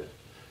 Gotcha.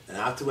 And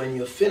after when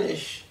you're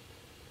finished,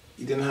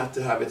 you don't have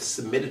to have it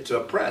submitted to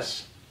a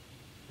press,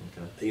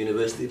 a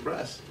university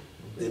press.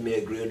 They may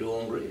agree or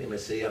don't agree. They may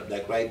say,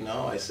 like right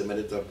now, I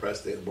submitted to a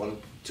press,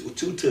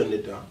 two turned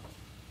it down.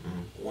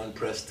 One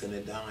press turned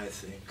it down, I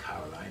think,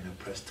 Carolina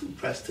press, 2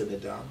 press turned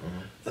it down.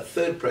 The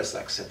 3rd press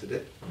accepted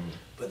it.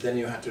 But then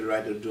you have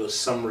to do a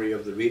summary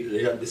of the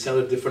reader. They sell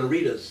it to different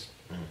readers.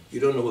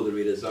 You don't know who the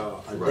readers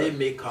are. And they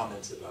make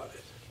comments about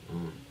it.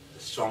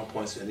 Strong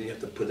points, and then you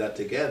have to put that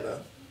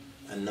together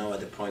And now at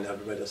the point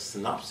I've read a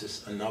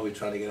synopsis, and now we're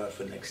trying to get out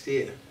for next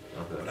year.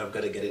 Okay. But I've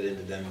got to get it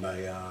into them by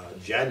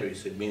January,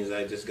 so it means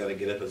I just got to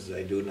get up as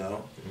I do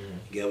now.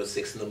 Get up at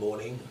 6 in the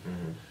morning,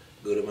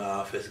 go to my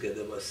office, get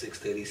up at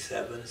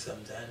 6:37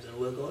 sometimes, and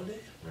work all day.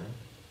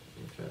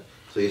 Okay.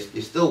 So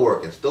you're still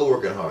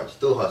working hard,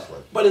 still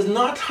hustling. But it's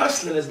not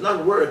hustling, it's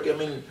not work. I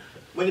mean,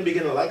 when you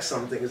begin to like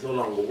something, it's no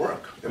longer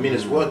work. I mean,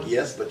 it's work,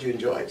 yes, but you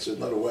enjoy it, so it's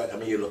not a work. I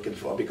mean, you're looking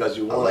for because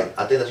you want.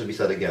 I think that should be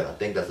said again. I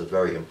think that's a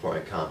very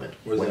important comment.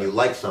 When you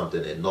like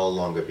something, it no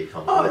longer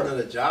becomes work. work. It's not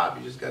a job.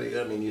 You just got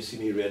to. I mean, you see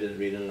me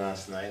reading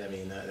last night. I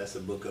mean, that's a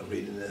book I'm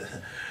reading.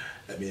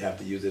 I mean, I have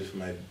to use it for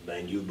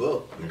my new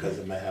book because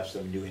it might have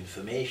some new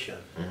information.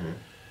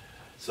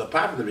 So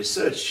apart from the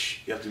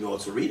research, you have to be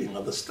also reading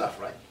other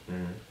stuff, right?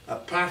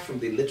 Apart from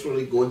the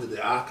literally going to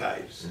the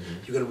archives,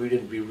 you're going to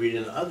be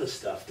reading other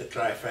stuff to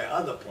clarify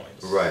other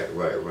points. Right.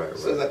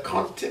 So it's a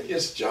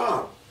continuous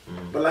job.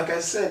 But like I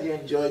said, you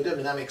enjoy it. I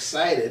mean, I'm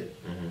excited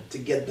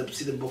to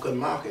see the book on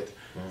market.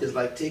 It's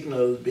like taking a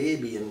little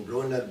baby and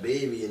growing that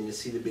baby, and you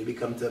see the baby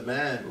come to a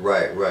man.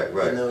 Right.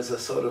 You know, it's a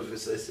sort of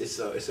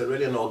it's a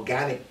really an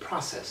organic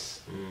process.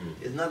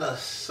 It's not a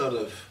sort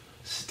of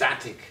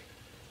static.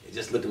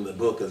 Just look in the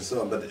book and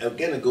so on. But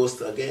again, it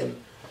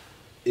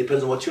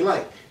depends on what you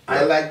like.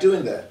 Right. I like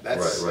doing that.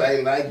 I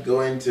like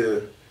going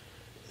to,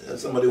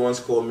 somebody once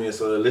called me a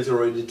sort of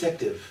literary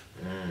detective.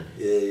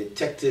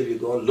 Detective, you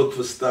go and look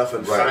for stuff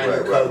and find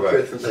the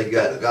culprit. So you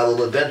got a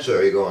little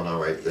adventure going on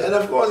right there. And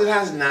of course it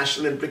has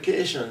national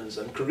implications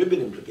and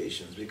Caribbean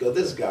implications, because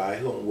this guy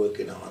who I'm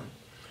working on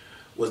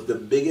was the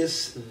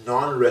biggest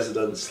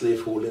non-resident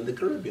slaveholder in the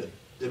Caribbean.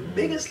 The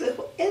biggest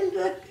slaveholder in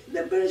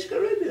the British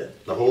Caribbean.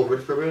 The whole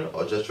British Caribbean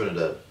or just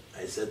Trinidad?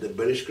 I said the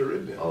British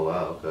Caribbean. Oh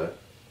wow, okay.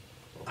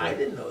 I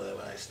didn't know that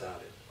when I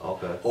started.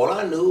 Okay. All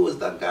I knew was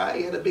that guy,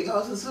 he had a big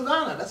house in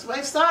Savannah. That's where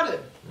I started.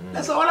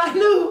 That's all I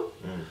knew.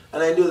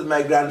 And I knew that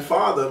my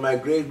grandfather, my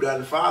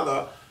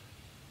great-grandfather,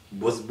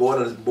 was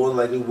born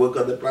like to work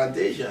on the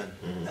plantation.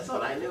 That's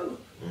all I knew.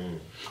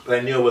 But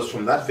I knew I was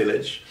from that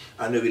village.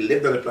 I knew he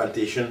lived on the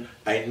plantation.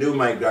 I knew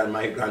my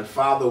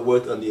grandfather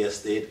worked on the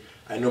estate.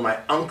 I know my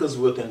uncles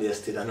work on the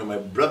estate. I know my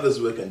brother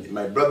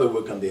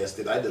work on the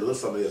estate. I did a little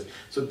something else.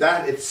 So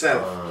that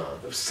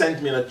itself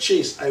sent me on a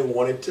chase. I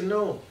wanted to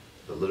know.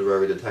 The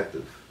literary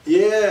detective.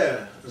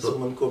 Yeah. So,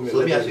 someone called me. So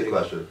let me ask you a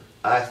question.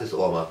 I ask this to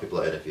all my people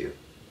I interview.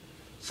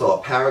 So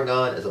a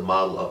paragon is a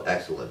model of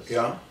excellence.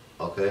 Yeah.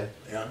 Okay.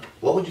 Yeah.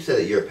 What would you say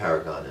that you're a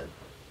paragon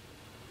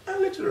in? A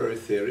literary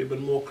theory, but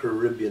more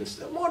Caribbean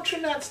stuff, more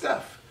Trinidad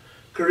stuff.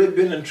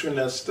 Caribbean and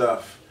Trinidad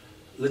stuff,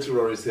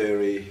 literary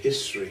theory,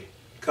 history,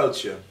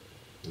 culture.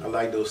 I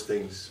like those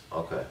things.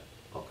 Okay,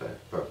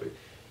 perfect.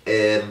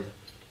 And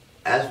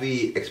as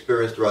we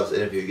experienced throughout this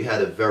interview, you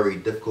had a very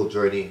difficult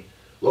journey.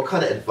 What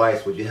kind of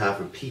advice would you have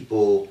for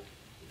people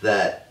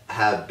that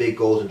have big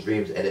goals and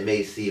dreams and it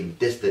may seem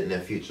distant in their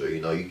future?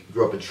 You know, you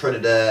grew up in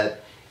Trinidad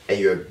and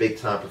you're a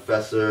big-time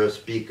professor,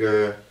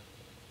 speaker,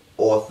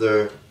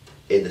 author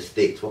in the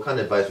States. What kind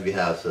of advice would you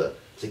have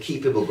to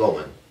keep people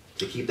going,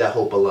 to keep that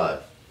hope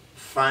alive?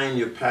 Find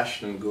your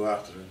passion and go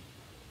after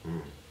it.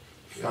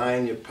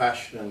 Find your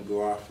passion and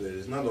go after it.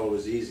 It's not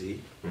always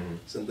easy.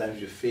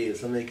 Sometimes you fail.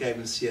 Sometimes you can't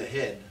even see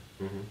ahead.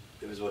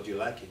 If it's what you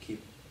like, you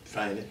keep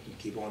finding it and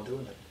keep on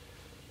doing it.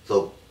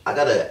 So I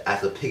gotta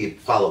ask a piggy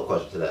follow-up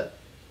question to that.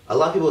 A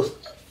lot of people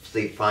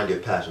say find your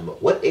passion,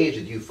 but what age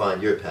did you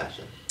find your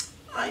passion?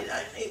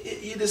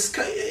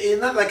 It's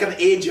not like an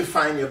age you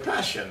find your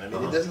passion. I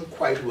mean, it doesn't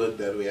quite work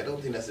that way. I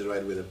don't think that's the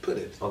right way to put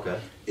it. Okay.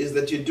 Is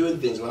that you're doing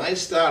things. When I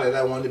started,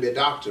 I wanted to be a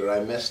doctor. I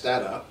messed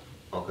that up.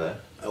 Okay.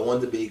 I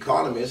wanted to be an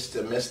economist.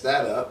 I messed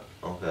that up.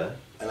 Okay.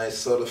 And I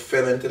sort of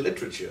fell into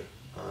literature.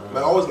 But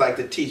I always liked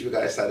to teach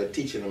because I started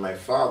teaching and my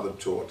father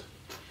taught.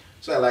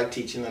 So I liked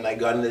teaching and I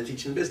got into the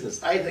teaching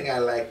business. I think I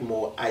like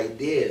more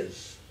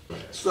ideas.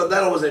 So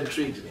that always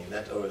intrigued me.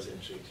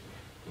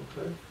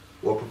 Okay.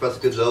 Well, Professor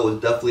Cudjoe, it was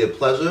definitely a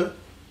pleasure.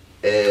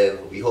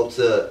 And we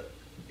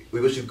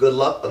wish you good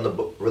luck on the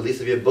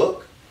release of your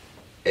book.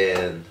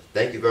 And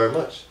thank you very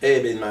much.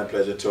 It's been my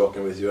pleasure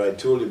talking with you. I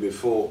told you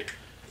before,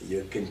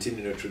 you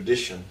continue the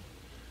tradition.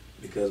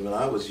 Because when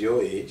I was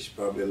your age,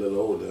 probably a little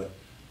older,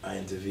 I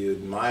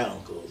interviewed my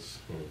uncles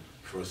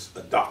for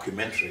a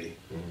documentary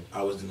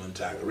I was doing on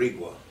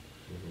Tagarigua.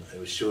 I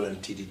was shown on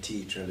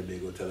TTT, Trinidad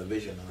Tobago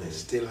Television, and I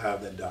still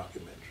have that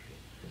documentary.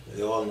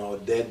 They're all now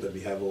dead, but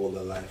we have all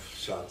the life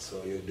shots,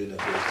 so you're doing a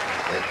great job.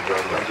 Thank you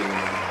very much.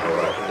 All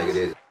right, take it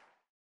easy.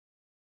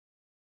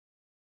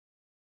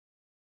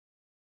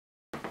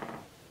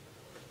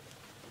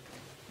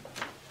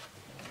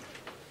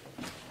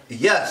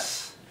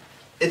 Yes,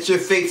 it's your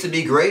fate to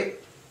be great.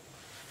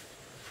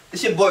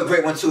 It's your boy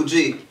Great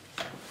 12G.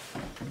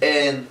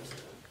 And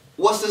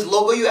what's this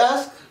logo, you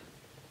ask?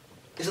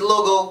 It's a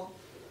logo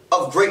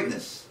of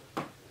greatness.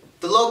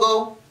 The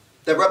logo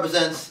that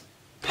represents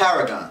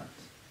paragons.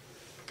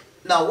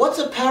 Now, what's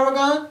a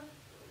paragon?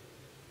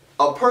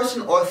 A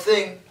person or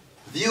thing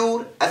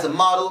viewed as a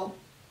model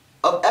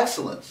of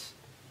excellence.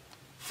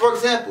 For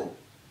example,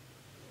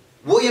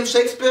 William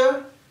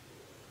Shakespeare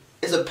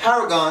is a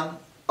paragon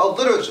of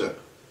literature.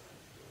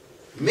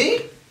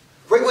 Me?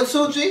 Great with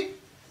 2G?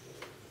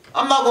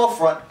 I'm not going to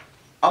front.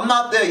 I'm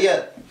not there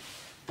yet.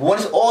 But when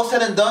it's all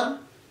said and done,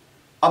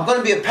 I'm going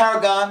to be a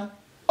paragon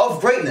of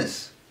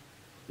greatness.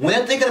 When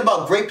they're thinking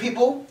about great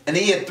people in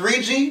the year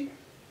 3G,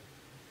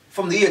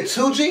 from the year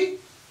 2G,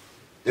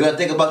 they're going to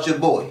think about your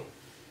boy.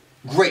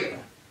 Great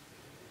one.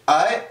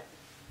 Alright?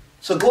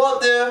 So go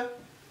out there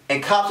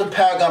and cop some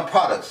Paragon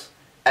products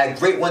at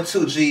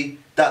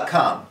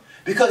great12g.com.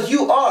 Because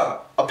you are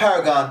a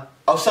paragon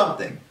of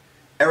something.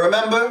 And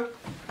remember,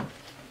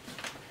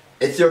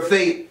 it's your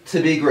fate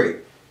to be great.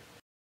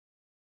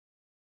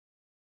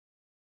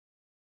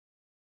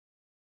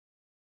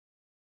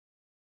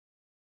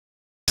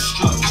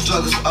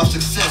 Struggles of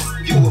success,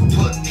 you were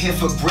put here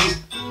for great.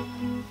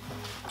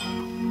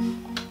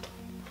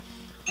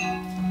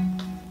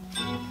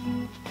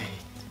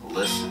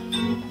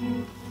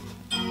 Listen.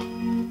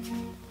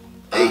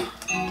 Hey.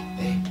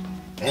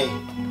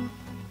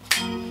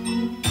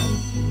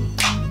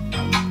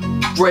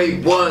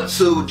 Grade 1,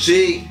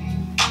 2G.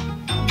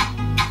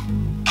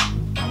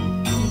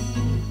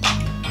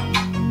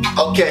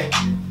 Okay.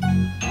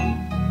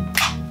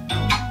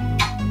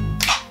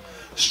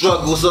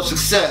 Struggles of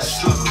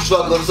success,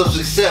 struggles of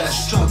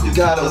success. You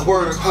gotta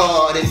work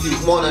hard if you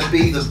wanna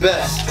be the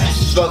best.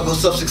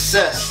 Struggles of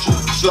success,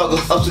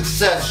 struggles of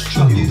success.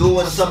 You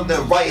doing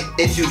something right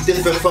if you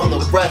different from the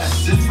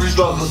rest.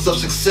 Struggles of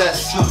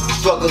success,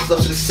 struggles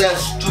of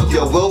success.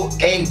 Your will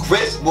and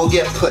grit will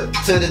get put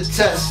to the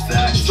test.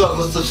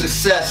 Struggles of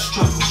success,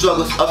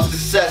 struggles of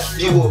success.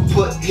 You were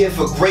put here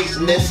for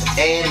greatness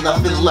and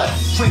nothing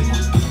less.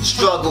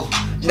 Struggle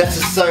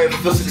necessary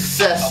for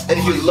success.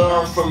 If you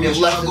learn from your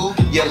lesson,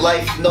 your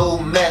life no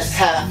mess.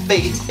 Have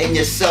faith in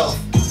yourself,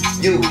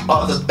 you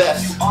are the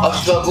best. A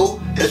struggle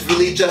is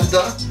really just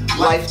a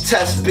life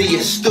test. Be a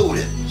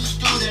student,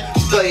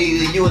 study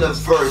the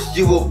universe.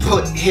 You were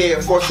put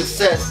here for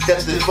success,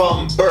 destined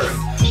from birth.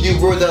 You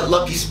were that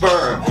lucky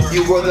sperm,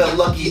 you were that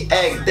lucky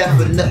egg.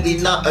 Definitely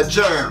not a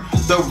germ,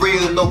 the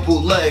real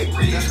noble leg.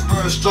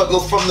 Struggle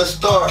from the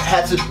start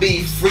had to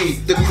be free.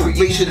 The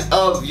creation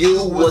of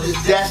you was a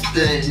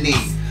destiny,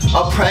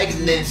 a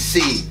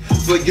pregnancy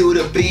for you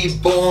to be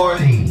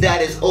born.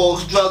 That is all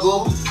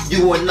struggle,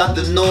 you are not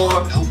the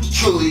norm,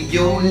 truly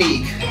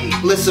unique.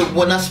 Listen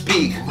when I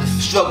speak,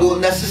 struggle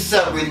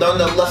necessary, learn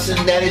the lesson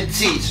that it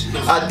teach.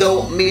 I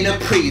don't mean to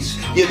preach,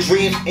 your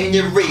dreams in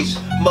your reach.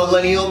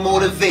 Millennial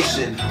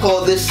motivation,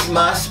 call this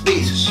my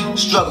speech.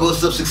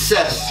 Struggles of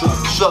success,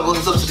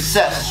 struggles of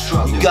success.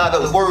 You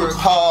gotta work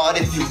hard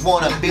if you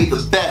wanna be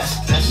the best.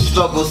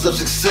 Struggles of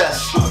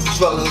success,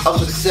 struggles of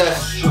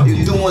success.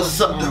 You're doing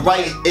something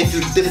right if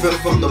you're different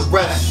from the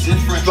rest.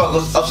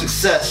 Struggles of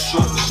success,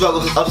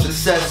 struggles of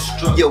success.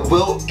 Your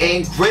will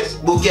and grit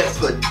will get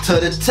put to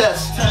the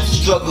test.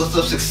 Struggles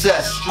of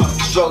success,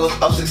 struggles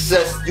of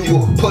success. You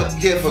were put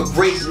here for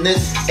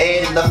greatness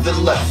and nothing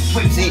less.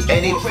 See,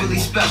 any really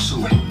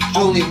special,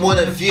 only one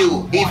of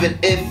you. Even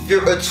if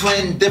you're a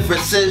twin,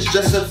 differences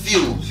just a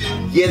few.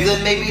 Yeah,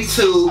 there may be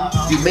two.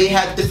 You may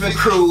have different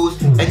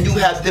crews and you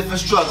have different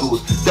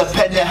struggles,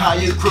 depending how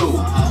you grew.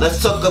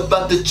 Let's talk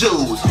about the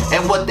Jews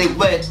and what they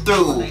went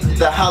through.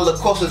 The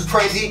Holocaust was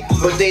crazy,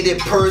 but they did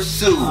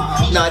pursue.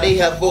 Now they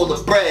have all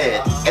the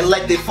bread and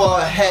like they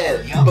far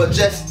ahead, but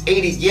just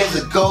 80 years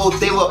ago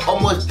they were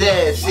almost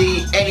dead.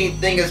 See,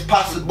 anything is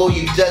possible,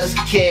 you just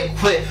can't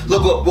quit.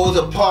 Look what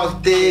Rosa Parks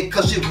did,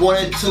 cause she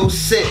wanted to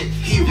sit.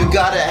 You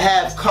gotta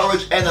have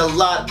courage and a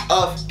lot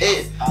of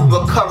it,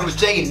 but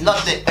courage ain't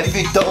nothing if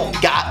you don't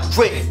got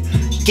grit.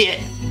 Get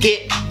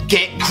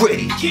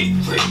gritty.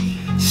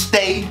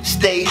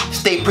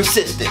 Stay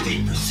persistent.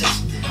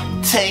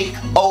 Take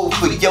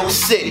over your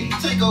city.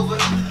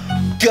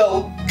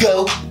 Go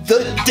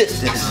the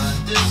distance.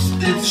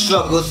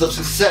 Struggles of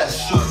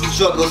success,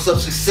 struggles of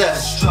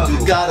success.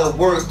 You gotta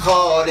work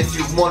hard if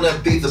you wanna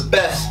be the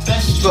best.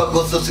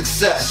 Struggles of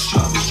success,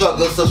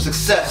 struggles of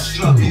success.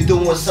 You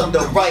doing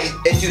something right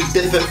if you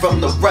different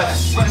from the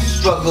rest.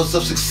 Struggles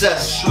of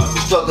success,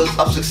 struggles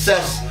of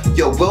success.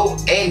 Your will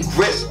and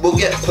grit will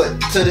get put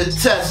to the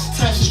test.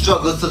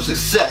 Struggles of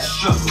success,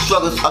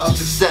 struggles of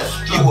success.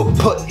 You were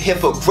put here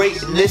for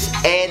greatness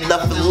and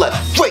nothing less.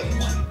 Great.